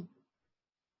舍命。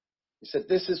 He said,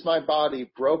 "This is my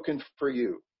body broken for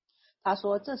you." 他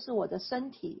说：“这是我的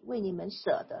身体，为你们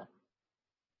舍的。”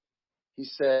 He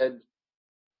said,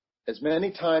 "As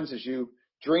many times as you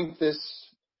drink this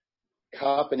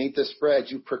cup and eat this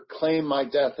bread, you proclaim my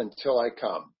death until I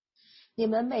come." 你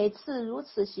们每次如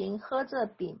此行，喝这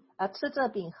饼吃这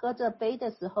饼，喝这杯的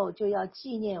时候，就要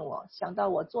纪念我，想到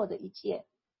我做的一切。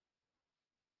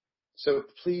 So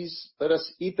please let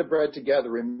us eat the bread together,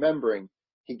 remembering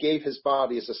he gave his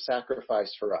body as a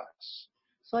sacrifice for us.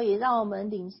 所以让我们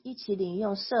一起领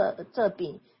用这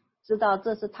饼，知道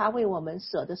这是他为我们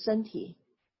舍的身体。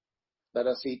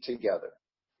 Let us eat together.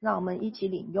 让我们一起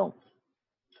领用。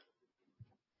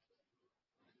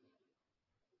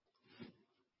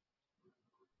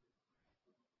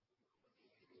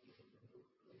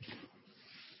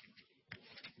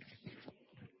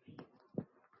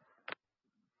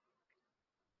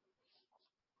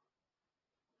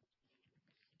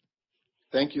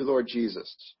 Thank you, Lord Jesus,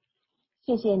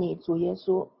 谢谢你，主耶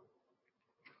稣，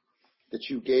 that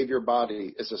you gave your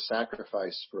body as a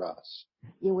sacrifice for us,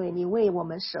 因为你为我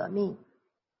们舍命，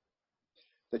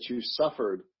 that you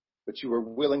suffered, but you were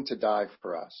willing to die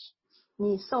for us.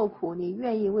 你受苦，你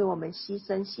愿意为我们牺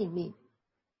牲性命。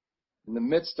 In the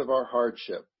midst of our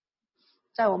hardship,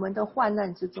 在我们的患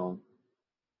难之中，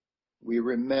 we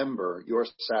remember your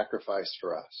sacrifice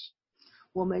for us,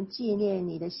 我们纪念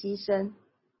你的牺牲，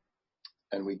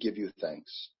 and we give you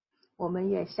thanks. 我们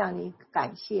也向你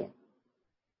感谢。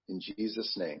 In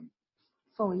Jesus' name,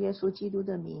 奉耶稣基督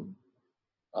的名，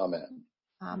 amen.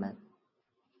 阿们。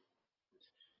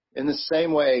 In the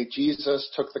same way, Jesus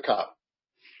took the cup.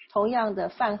 同样的，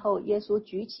饭后耶稣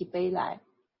举起杯来，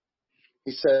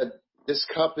 He said, "This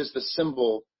cup is the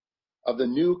symbol of the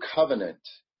new covenant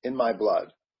in my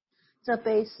blood." 这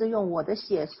杯是用我的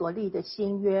血所立的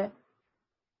新约，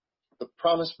 The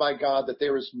promise by God that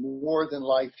there is more than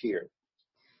life here,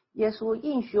 耶稣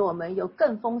应许我们有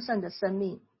更丰盛的生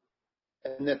命，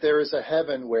 and that there is a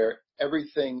heaven where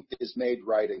everything is made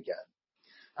right again.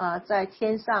 在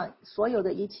天上所有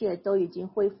的一切都已经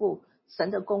恢复神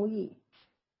的公义。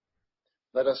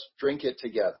 Let us drink it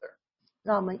together.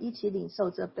 让我们一起领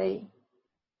受这杯。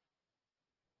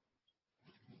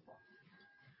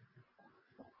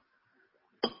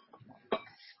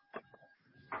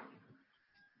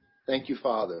 Thank you,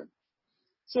 Father,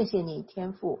 谢谢你，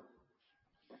天父。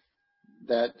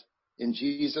 that in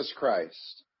Jesus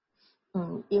Christ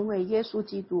因为耶稣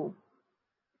基督，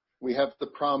 we have the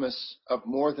promise of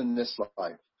more than this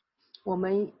life. 我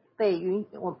们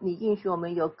你应许我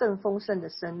们有更丰盛的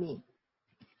生命。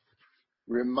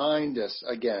 Remind us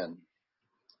again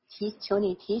求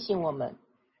你提醒我们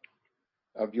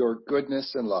of your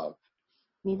goodness and love.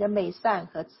 你的美善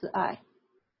和慈爱。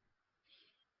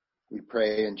 We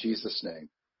pray in Jesus' name.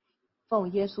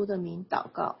 奉耶稣的名祷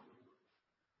告，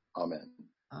 Amen.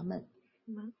 阿们。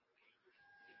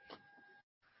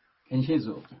感谢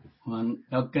主，我们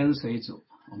要跟随主。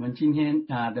我们今天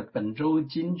的本周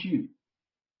金句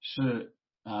是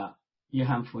约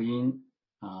翰福音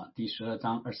第12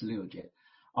章26节。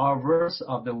Our verse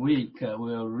of the week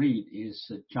we'll read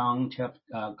is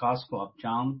Gospel of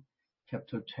John,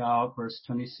 chapter 12, verse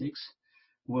 26.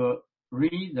 We'll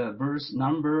read the verse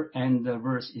number and the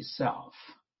verse itself.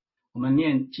 我们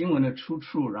念经文的出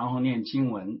处，然后念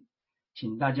经文，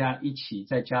请大家一起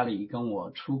在家里跟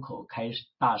我出口开始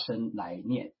大声来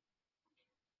念。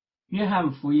约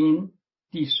翰福音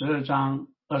第12章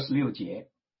26节，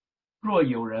若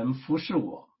有人服侍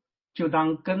我，就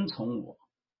当跟从我，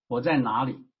我在哪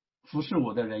里，服侍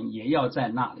我的人也要在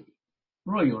那里。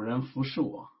若有人服侍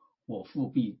我，我父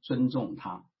必尊重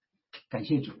他。感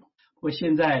谢主。不过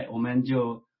现在我们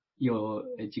就有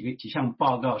几项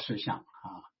报告事项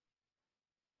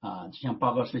几项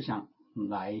报告事项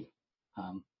来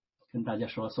跟大家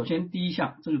说。首先第一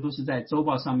项，这个都是在周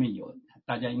报上面有，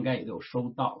大家应该也都有收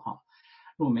到哈。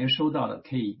如果没收到的，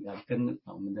可以跟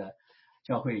我们的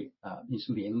教会秘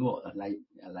书联络，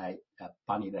来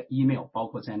把你的 email 包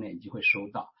括在内，你就会收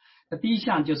到。那第一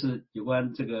项就是有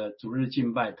关这个主日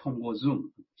敬拜通过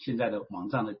Zoom 现在的网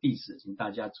站的地址，请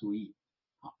大家注意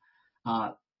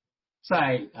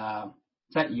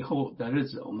在以后的日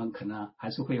子，我们可能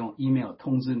还是会用 email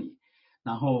通知你，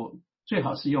然后最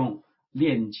好是用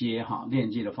链接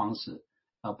的方式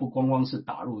不光光是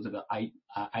打入这个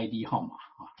ID 号码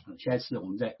下一次我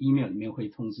们在 email 里面会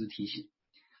通知提醒。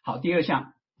好，第二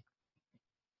项，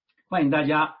欢迎大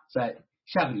家在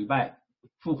下个礼拜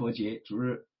复活节主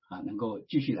日能够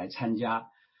继续来参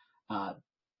加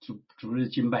主日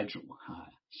敬拜主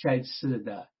下一次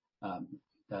的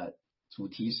主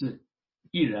题是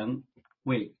一人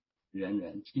为人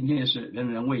人，今天是人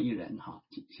人为一人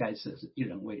下一次是一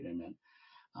人为人人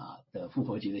的复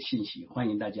活节的信息，欢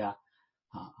迎大家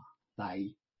来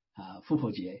复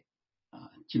活节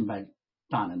敬拜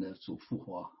大能的主复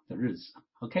活的日子。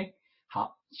 OK，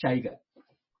 好，下一个，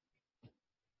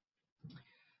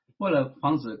为了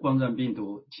防止冠状病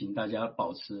毒，请大家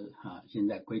保持现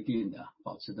在规定的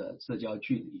保持的社交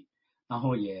距离，然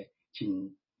后也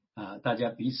请大家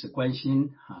彼此关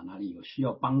心哪里有需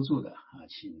要帮助的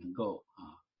请能够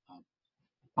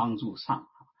帮助上。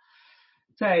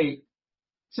在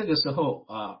这个时候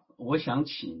我想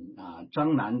请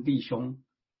张南弟兄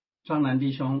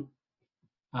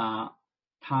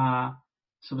他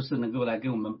是不是能够来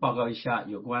给我们报告一下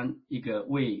有关一个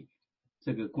为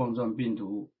这个冠状病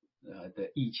毒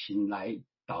的疫情来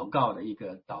祷告的一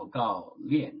个祷告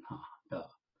链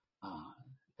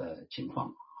的情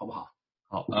况，好不好？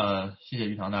好，谢谢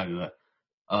玉堂大哥。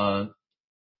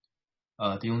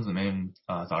弟兄姊妹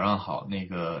早上好。那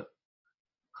个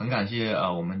很感谢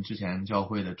我们之前教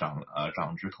会的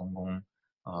长职同工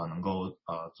能够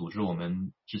组织我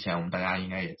们。之前我们大家应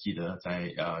该也记得，在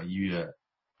1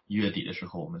月底的时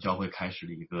候，我们教会开始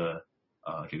了一个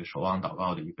这个守望祷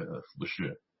告的一个服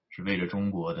事，是为着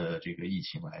中国的这个疫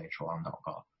情来守望祷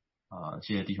告。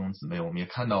谢谢弟兄姊妹。我们也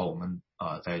看到我们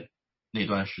在那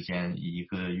段时间1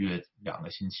个月2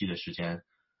个星期的时间，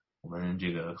我们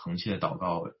这个恒切的祷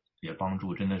告也帮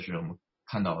助，真的是我们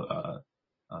看到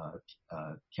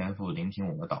天父聆听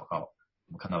我们的祷告，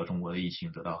我们看到中国的疫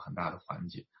情得到很大的缓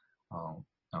解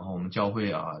然后我们教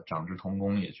会长职同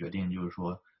工也决定，就是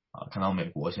说看到美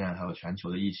国现在还有全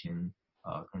球的疫情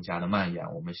更加的蔓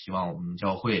延，我们希望我们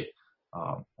教会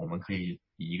我们可以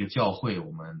以一个教会，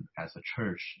我们 as a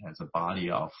church as a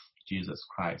body of Jesus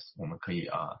Christ， 我们可以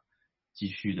继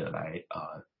续的来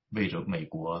为着美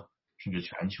国甚至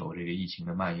全球这个疫情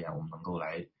的蔓延，我们能够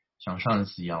来像上一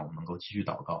次一样，我们能够继续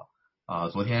祷告。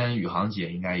昨天宇航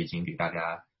姐应该已经给大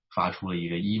家发出了一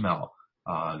个 email，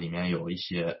 里面有一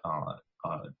些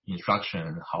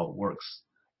instruction how it works。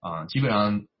基本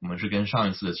上我们是跟上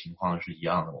一次的情况是一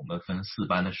样的，我们分4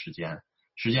班的时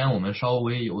间我们稍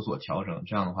微有所调整，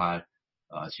这样的话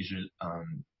其实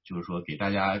就是说给大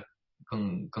家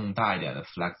更大一点的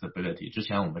flexibility。之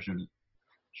前我们是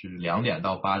2点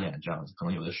到8点这样子，可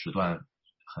能有的时段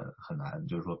很难，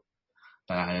就是说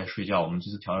大家还在睡觉，我们这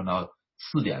次调整到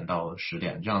4点到10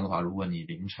点，这样的话如果你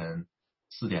凌晨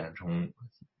4点钟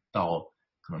到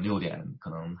可能6点可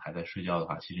能还在睡觉的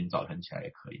话，其实你早晨起来也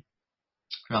可以。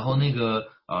然后那个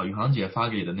宇航姐发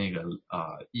给的那个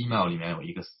email 里面有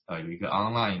一个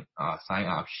online sign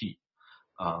up sheet，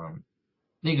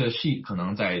 那个 sheet 可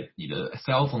能在你的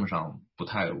cell phone 上不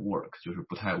太 work， 就是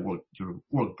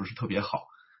work 不是特别好。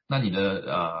那你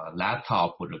的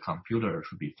laptop 或者 computer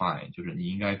should be fine， 就是你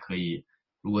应该可以，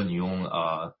如果你用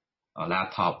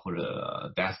laptop 或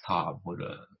者 desktop 或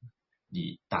者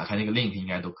你打开那个 link 应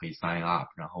该都可以 sign up，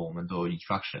 然后我们都有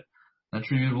instruction。那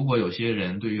至于如果有些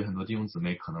人对于很多弟兄姊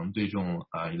妹可能对这种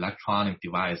electronic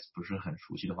device 不是很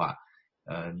熟悉的话，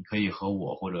你可以和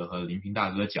我或者和林平大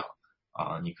哥讲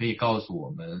你可以告诉我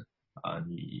们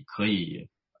你可以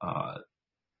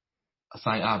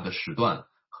sign up 的时段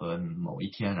和某一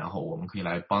天，然后我们可以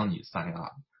来帮你 sign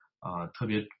up。特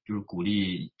别就是鼓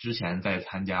励之前在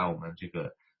参加我们这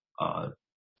个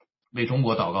为中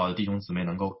国祷告的弟兄姊妹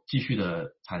能够继续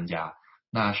的参加。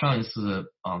那上一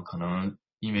次可能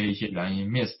因为一些原因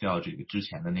miss 掉这个之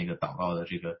前的那个祷告的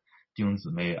这个弟兄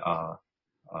姊妹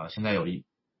现在有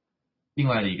另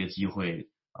外的一个机会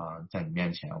在你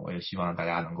面前，我也希望大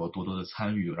家能够多多的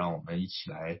参与，让我们一起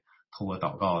来透过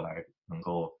祷告来能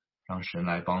够让神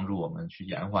来帮助我们去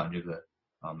延缓这个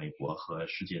美国和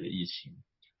世界的疫情。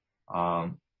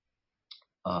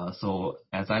So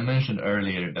as I mentioned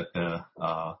earlier that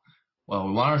well,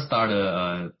 we want to start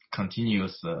a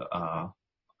continuous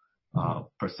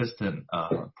persistent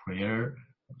prayer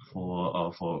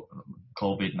for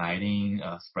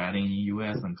COVID-19 spreading in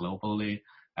U.S. and globally,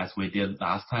 as we did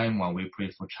last time when we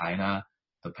prayed for China,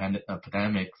 the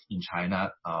pandemic in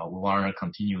China. We want to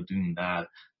continue doing that,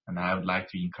 and I would like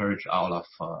to encourage all of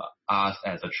us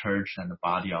as a church and the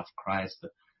body of Christ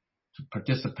to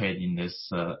participate in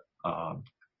this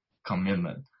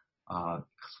commitment.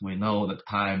 Because we know the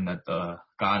time that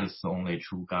God is the only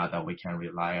true God that we can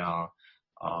rely on,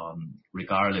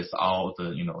 regardless of all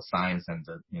the science and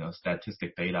the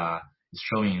statistic data is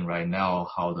showing right now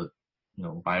how the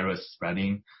virus is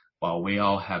spreading. But we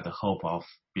all have the hope of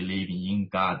believing in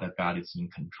God, that God is in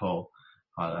control.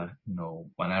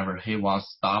 Whenever He wants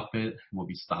to stop it, it will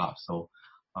be stopped. So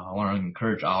I want to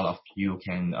encourage all of you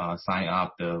can sign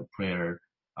up the prayer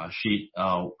sheet.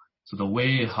 So the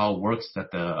way how it works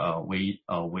that we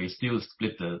still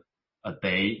split a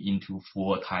day into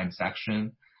 4 time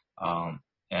section,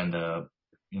 and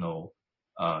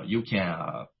you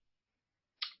can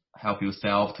help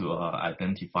yourself to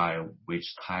identify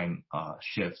which time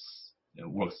shifts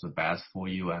works the best for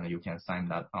you, and you can sign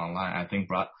that online. I think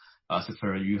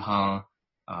Sister Yu Hang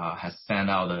has sent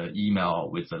out an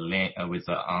email with the link with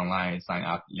the online sign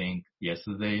up link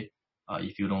yesterday.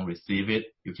 If you don't receive it,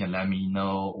 you can let me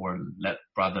know or let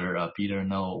Brother Peter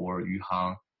know or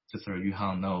Sister Yu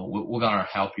Hang know. We're gonna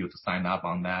help you to sign up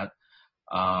on that.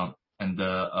 And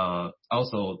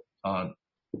also, the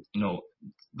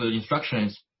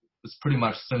instructions is pretty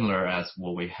much similar as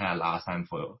what we had last time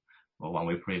for when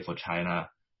we prayed for China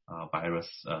virus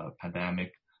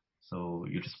pandemic. So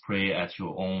you just pray at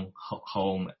your own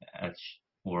home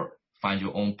or find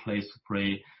your own place to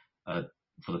pray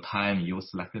for the time you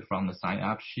selected from the sign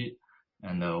up sheet,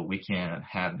 and we can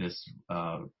have this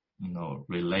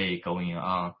relay going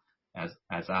on as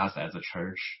us as a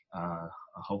church.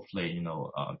 Hopefully, we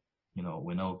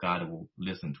know God will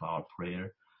listen to our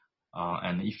prayer.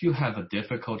 And if you have a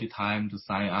difficulty time to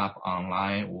sign up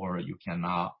online, or you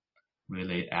cannot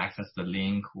really access the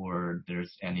link, or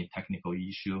there's any technical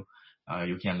issue,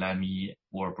 you can let me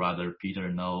or Brother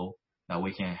Peter know that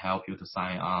we can help you to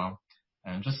sign on.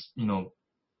 And just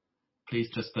please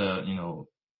just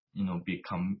be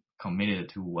committed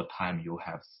to what time you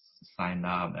have signed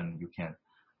up, and you can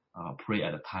pray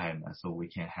at a time, so we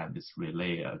can have this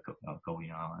relay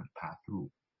going on and pass through.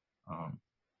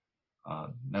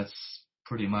 That's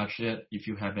pretty much it. If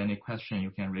you have any question,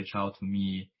 you can reach out to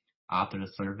me after the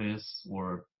service,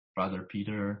 or Brother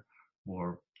Peter,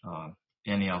 or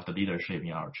any of the leadership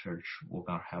in our church. We're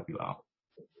gonna help you out.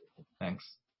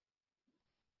 Thanks.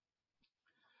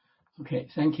 Okay,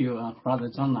 thank you, Brother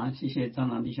张南，谢谢张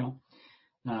南弟兄。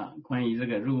关于这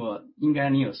个，如果应该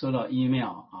你有收到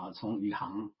email 从宇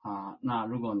航那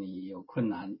如果你有困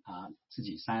难自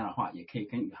己删的话，也可以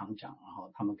跟宇航讲，然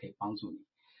后他们可以帮助你。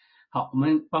好，我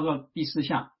们报告第4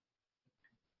项。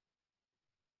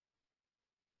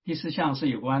第4项是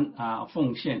有关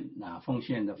奉献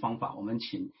的方法，我们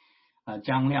请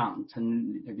姜亮、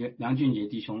梁俊杰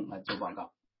弟兄来做报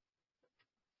告。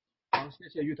好，谢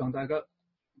谢玉堂大哥。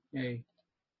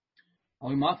我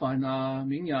麻烦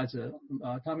明雅姐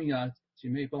明雅姐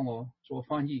妹帮我做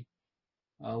翻译。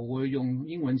我用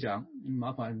英文讲，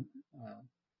麻烦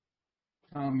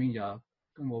明雅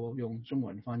跟我用中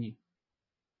文翻译。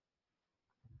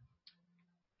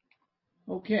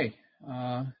Okay,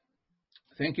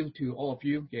 thank you to all of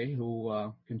you,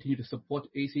 who continue to support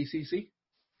ACCC.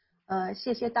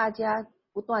 谢谢大家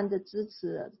不断的支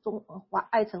持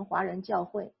爱城华人教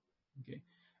会。Okay,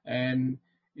 and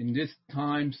in these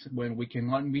times when we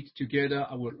cannot meet together,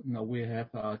 we have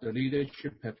the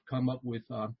leadership have come up with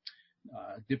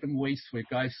different ways for you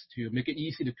guys to make it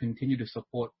easy to continue to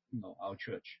support our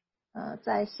church.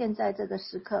 在现在这个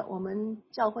时刻，我们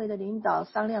教会的领导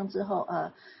商量之后，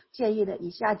建议了以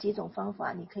下几种方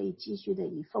法，你可以继续的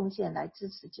以奉献来支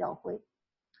持教会。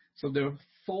So there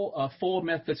are four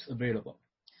methods available.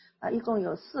 一共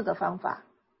有4个方法。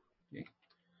Okay.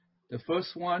 The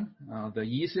first one, the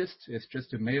easiest, is just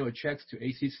to mail checks to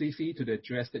ACCC to the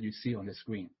address that you see on the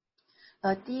screen.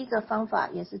 第一个方法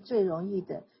也是最容易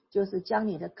的，就是将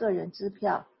你的个人支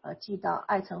票寄到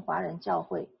爱城华人教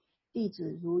会，地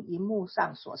址如荧幕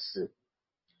上所示。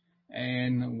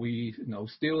And we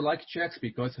still like checks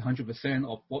because 100%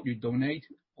 of what you donate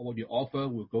or what you offer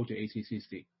will go to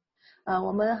ACCC.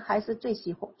 我们还是最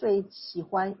喜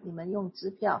欢你们用支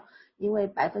票，因为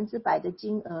100%的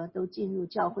金额都进入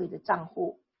教会的账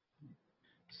户。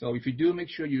So if you do, make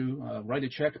sure you write a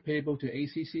check payable to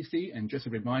ACCC, and just a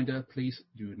reminder, please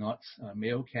do not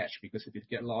mail cash because if it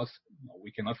get lost,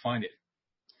 we cannot find it.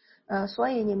 所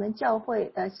以你们教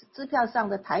会支票上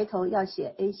的抬头要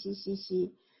写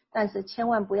ACCC， 但是千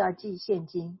万不要寄现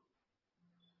金。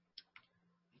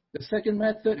The second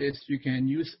method is you can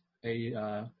use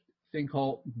a thing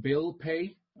called bill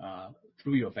pay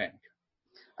through your bank.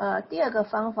 第二个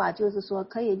方法就是说，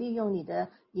可以利用你的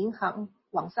银行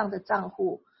网上的账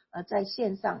户，在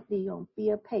线上利用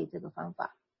bill pay 这个方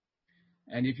法。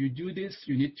And if you do this,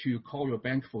 you need to call your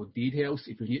bank for details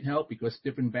if you need help because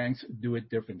different banks do it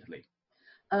differently.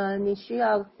 你需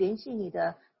要联系你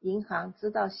的银行，知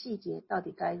道细节到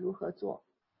底该如何做，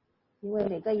因为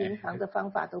每个银行的方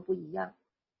法都不一样。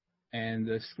And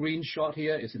the screenshot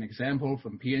here is an example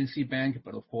from PNC Bank,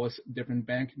 but of course, different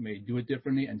bank may do it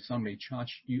differently, and some may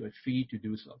charge you a fee to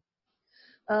do so.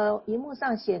 荧幕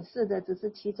上显示的只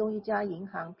是其中一家银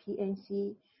行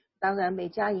PNC， 当然每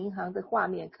家银行的画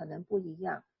面可能不一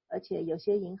样，而且有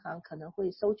些银行可能会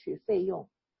收取费用。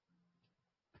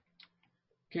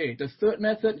Okay, the third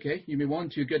method, okay, you may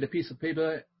want to get a piece of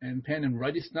paper and pen and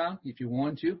write this down if you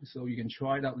want to, so you can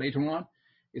try it out later on.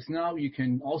 Is now you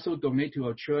can also donate to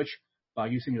our church by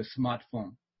using your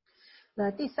smartphone.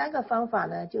 那第三个方法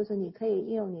呢，就是你可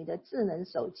以用你的智能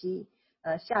手机，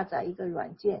下载一个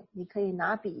软件，你可以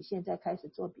拿笔现在开始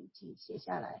做笔记，写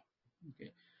下来。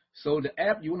Okay, so the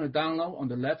app you want to download on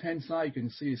the left-hand side, you can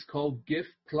see it's called Give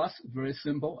Plus. Very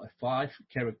simple, a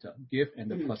 5-character Give and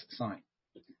the plus sign.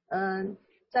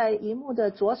 在荧幕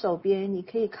的左手边，你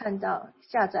可以看到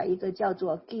下载一个叫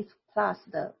做 Give Plus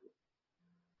的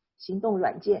行动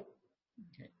软件。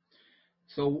Okay.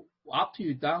 So after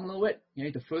you download it,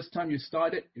 okay, the first time you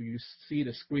start it, you see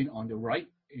the screen on the right.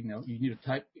 You need to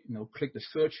type, click the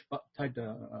search, type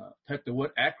the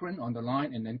word Akron on the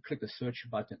line, and then click the search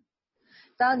button.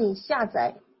 当你下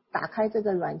载打开这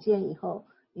个软件以后，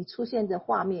你出现的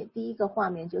画面，第一个画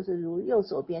面就是如右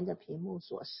手边的屏幕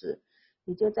所示，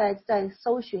你就在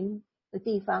搜寻的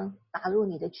地方打入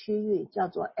你的区域，叫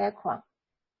做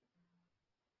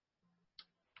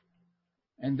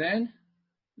Akron。And then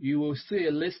you will see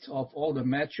a list of all the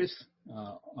matches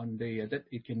that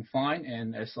you can find.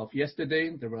 And as of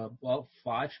yesterday, there were about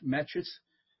 5 matches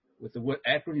with the word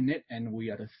Akron in it, and we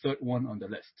are the third one on the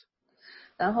list.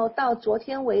 然后到昨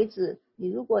天为止，你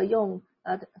如果用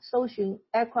搜寻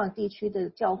Akron 地区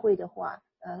的教会的话，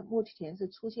目前是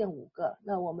出现5个，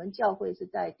那我们教会是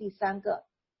在第3个，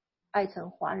爱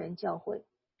城华人教会。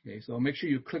Okay, so make sure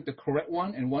you click the correct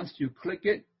one, and once you click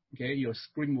it, okay, your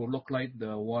screen will look like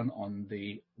the one on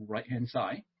the right-hand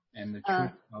side, and the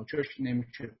church name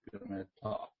should be on the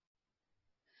top.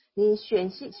 你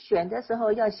选的时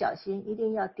候要小心，一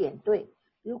定要点对。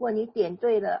如果你点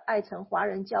对了爱城华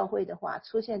人教会的话，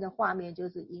出现的画面就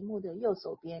是荧幕的右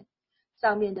手边，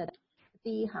上面的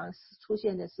第一行出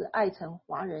现的是爱城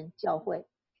华人教会。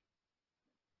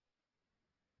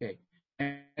Okay,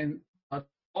 and at the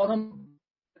bottom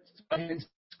right-hand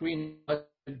screen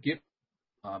give.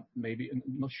 Maybe I'm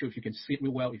not sure if you can see it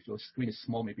real well. If your screen is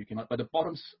small, maybe you cannot. But the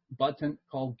bottom button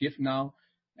called Give Now,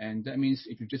 and that means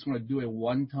if you just want to do a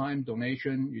one-time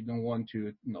donation, you don't want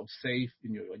to, save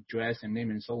your address and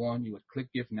name and so on, you would click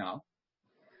Give Now.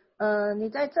 你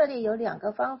在这里有2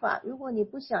个方法。如果你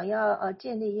不想要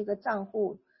建立一个账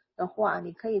户的话，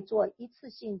你可以做一次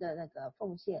性的那个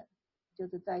奉献，就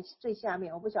是在最下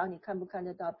面。我不晓得你看不看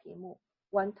得到屏幕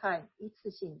 ，one time 一次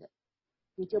性的。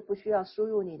你就不需要输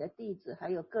入你的地址，还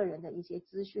有个人的一些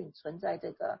资讯存在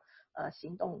这个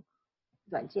行动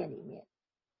软件里面。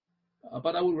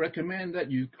But I would recommend that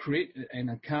you create an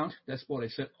account. That's what I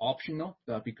said, optional,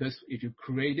 because if you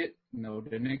create it,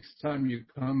 the next time you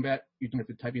come back, you don't have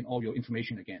to type in all your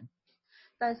information again.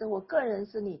 但是我个人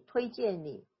是推荐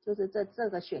你，就是这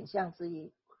个选项之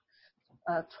一，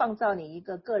创造你一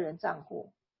个个人账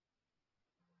户。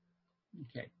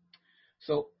Okay,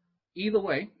 so. Either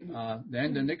way,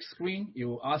 then the next screen, it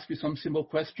will ask you some simple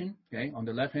question, okay? On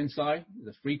the left-hand side,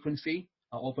 the frequency,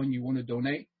 how often you want to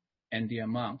donate, and the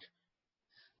amount.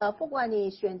 不管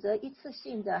你选择一次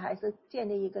性的还是建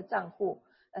立一个账户，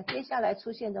接下来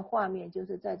出现的画面就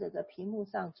是在这个屏幕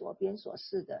上左边所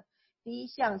示的。第一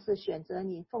项是选择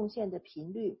你奉献的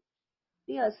频率，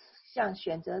第二项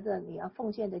选择的你要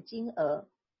奉献的金额。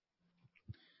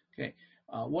Okay,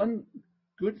 one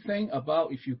good thing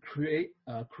about if you create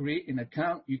an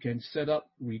account, you can set up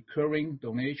recurring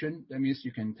donation. That means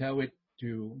you can tell it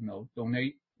to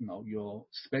donate your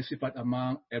specified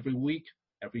amount every week,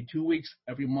 every 2 weeks,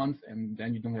 every month, and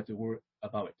then you don't have to worry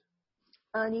about it.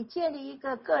 你建立一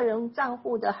个个人账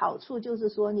户的好处就是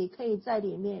说，你可以在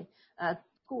里面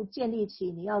建立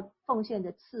起你要奉献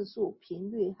的次数、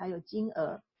频率还有金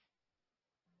额。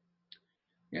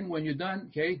And when you're done,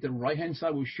 okay, the right-hand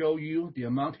side will show you the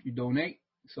amount you donate.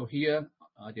 So here,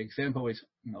 the example is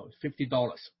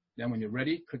 $50. Then when you're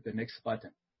ready, click the next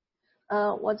button.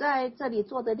 我在这里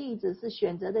做的例子是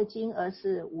选择的金额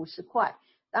是50块。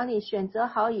当你选择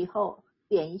好以后，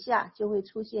点一下就会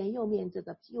出现右边这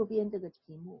个题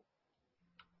目。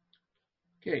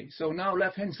Okay, so now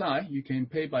left-hand side, you can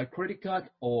pay by credit card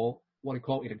or what we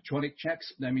call electronic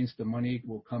checks. That means the money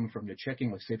will come from your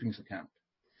checking or savings account.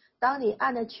 当你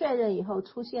按了确认以后，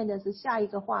出现的是下一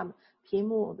个屏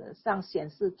幕上显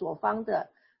示左方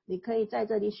的，你可以在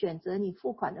这里选择你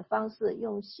付款的方式，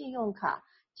用信用卡、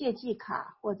借记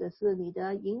卡，或者是你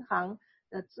的银行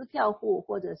的支票户，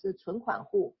或者是存款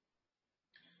户。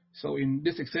So in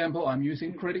this example, I'm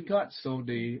using credit card, so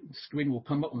the screen will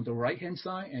come up on the right-hand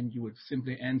side, and you would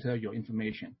simply enter your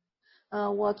information.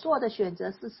 我做的选择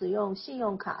是使用信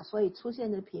用卡，所以出现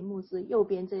的屏幕是右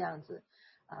边这样子，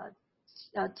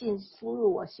要输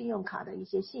入我信用卡的一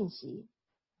些信息。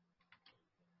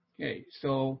Okay,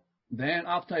 so then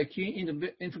after I key in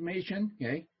the information,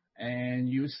 okay, and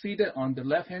you see that on the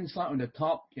left-hand side on the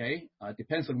top, okay,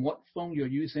 depends on what phone you're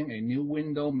using, a new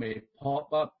window may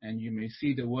pop up, and you may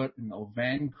see the word,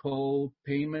 Vanco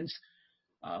payments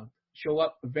show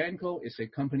up. Vanco is a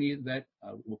company that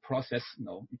will process,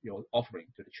 your offering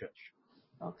to the church.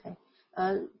 OK，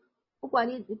 不管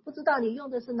你不知道你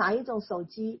用的是哪一种手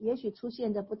机，也许出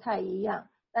现的不太一样，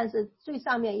但是最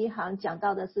上面一行讲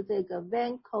到的是这个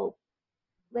Vanco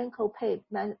Pay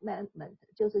Management，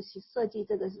 就是设计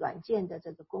这个软件的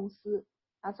这个公司，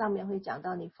它上面会讲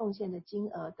到你奉献的金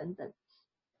额等等。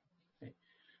Okay.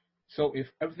 So if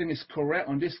everything is correct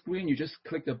on this screen, you just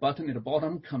click the button at the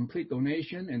bottom, complete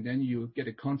donation, and then you get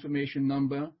a confirmation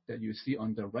number that you see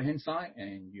on the right-hand side,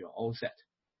 and you're all set.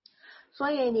 所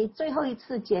以你最后一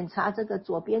次检查这个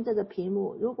左边这个屏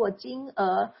幕，如果金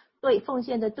额奉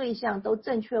献的对象都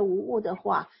正确无误的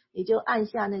话，你就按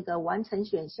下那个完成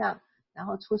选项，然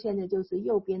后出现的就是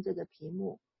右边这个屏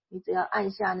幕。你只要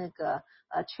按下那个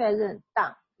确认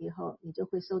done 以后，你就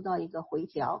会收到一个回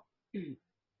条。Okay.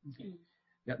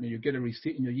 Yep, you get a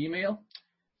receipt in your email.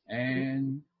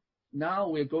 And now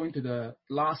we're going to the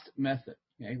last method,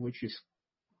 okay, which is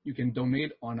you can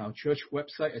donate on our church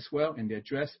website as well, and the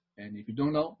address. And if you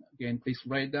don't know, again, please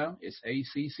write it down. It's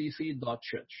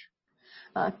accc.church.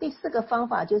 第四个方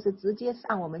法就是直接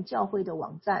上我们教会的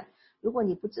网站。如果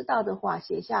你不知道的话，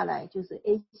写下来就是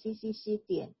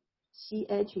accc.church，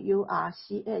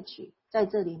 在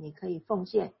这里你可以奉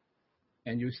献。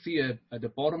And you see at the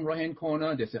bottom right-hand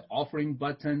corner, there's an offering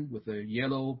button with a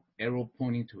yellow arrow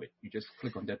pointing to it. You just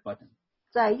click on that button.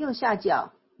 在右下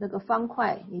角那个方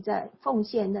块，你在奉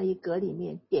献那一格里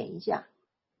面点一下。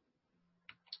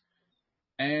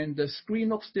And the screen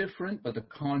looks different, but the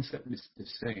concept is the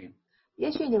same. 也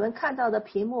许你们看到的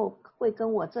屏幕会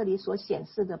跟我这里所显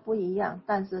示的不一样，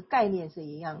但是概念是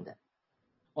一样的。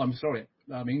Oh, I'm sorry.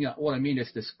 What I mean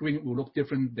is the screen will look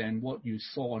different than what you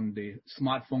saw on the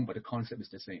smartphone, but the concept is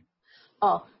the same.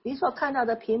 你所看到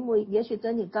的屏幕也许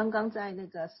跟你刚刚在那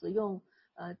个使用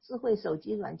智慧手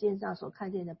机软件上所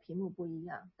看见的屏幕不一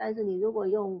样，但是你如果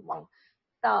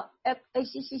到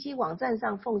ACCC 网站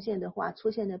上奉献的话，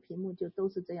出现的屏幕就都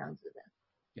是这样子的。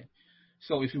Okay.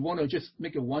 So if you want to just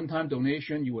make a one-time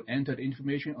donation, you would enter the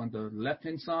information on the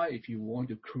left-hand side. If you want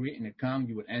to create an account,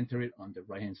 you would enter it on the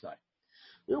right-hand side.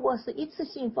 如果是一次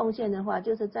性奉献的话，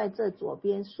就是在这左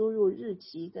边输入日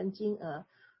期跟金额。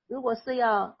如果是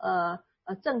要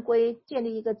正规建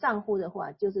立一个账户的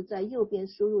话，就是在右边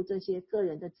输入这些个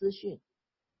人的资讯。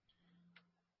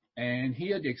And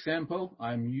here the example,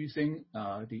 I'm using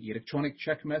the electronic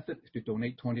check method to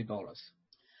donate $20.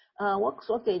 我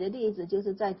所给的例子就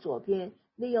是在左边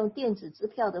利用电子支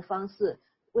票的方式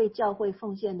为教会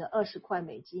奉献的20块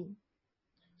美金。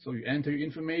So you enter your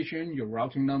information, your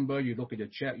routing number, you look at your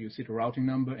check, you see the routing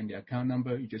number and the account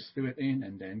number, you just fill it in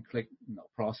and then click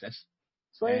process.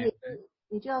 所以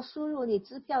你就要输入你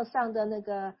支票上的那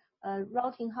个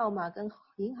routing 号码跟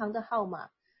银行的号码，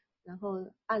然后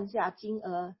按下金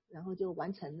额，然后就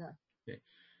完成了。Okay.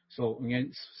 So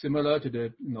again, similar to the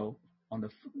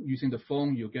using the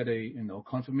phone, you get a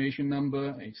confirmation number,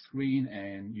 a screen,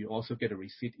 and you also get a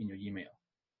receipt in your email.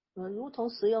 如同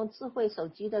使用智慧手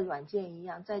机的软件一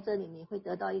样，在这里你会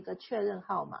得到一个确认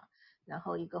号码，然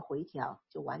后一个回条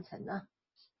就完成了。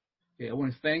Okay, I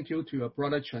want to thank you to your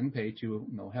brother Chen Pei to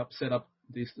help set up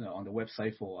this on the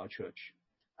website for our church.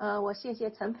 我谢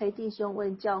谢陈培弟兄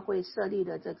为教会设立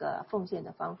的这个奉献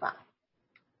的方法。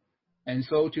And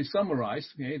so to summarize,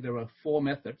 okay, there are 4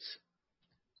 methods.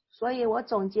 所以我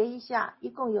总结一下，一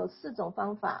共有4种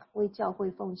方法为教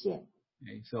会奉献。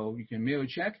Okay, so you can mail a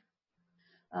check.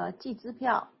 寄支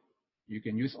票。You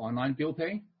can use online bill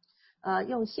pay.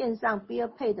 用线上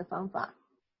bill pay 的方法。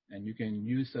And you can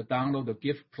download the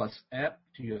Gift Plus app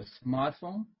to your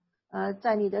smartphone.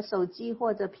 在你的手机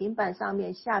或者平板上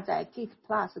面下载 Gift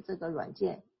Plus 这个软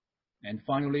件。And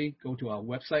finally, go to our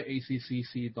website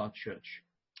accc.church.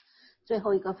 最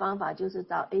后一个方法就是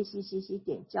到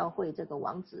accc 教会这个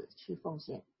网址去奉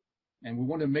献。And we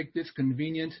want to make this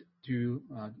convenient to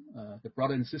the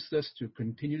brothers and sisters to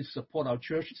continue to support our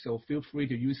church. So feel free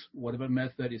to use whatever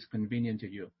method is convenient to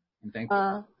you. And thank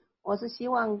you. 我是希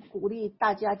望鼓励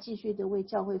大家继续的为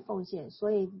教会奉献，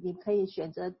所以你可以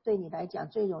选择对你来讲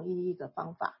最容易的一个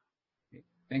方法。Okay,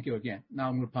 thank you again.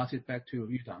 Now I'm going to pass it back to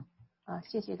Yutang.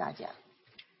 谢谢大家。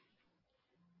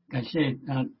感谢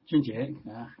俊杰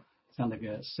这样的一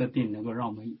个设定，能够让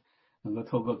我们能够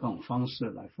透过各种方式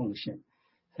来奉献。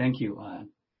Thank you,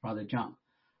 Brother John.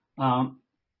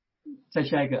 再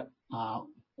下一个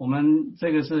我们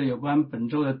这个是有关本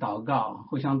周的祷告，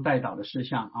互相代祷的事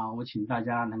项我请大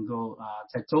家能够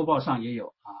在周报上也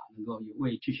有能够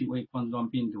继续为冠状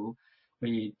病毒，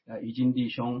为于金弟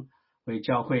兄，为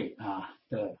教会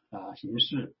的形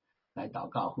式来祷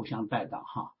告，互相代祷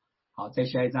好，再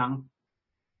下一章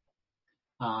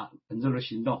本周的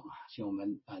行动，请我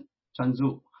们专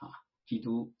注基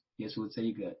督耶稣这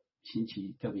一个星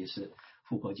期，特别是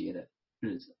复活节的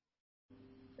日子。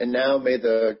And now may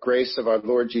the grace of our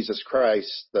Lord Jesus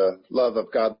Christ, the love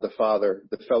of God the Father,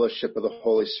 the fellowship of the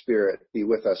Holy Spirit be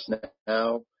with us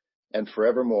now and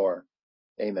forevermore.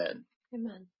 Amen.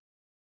 Amen.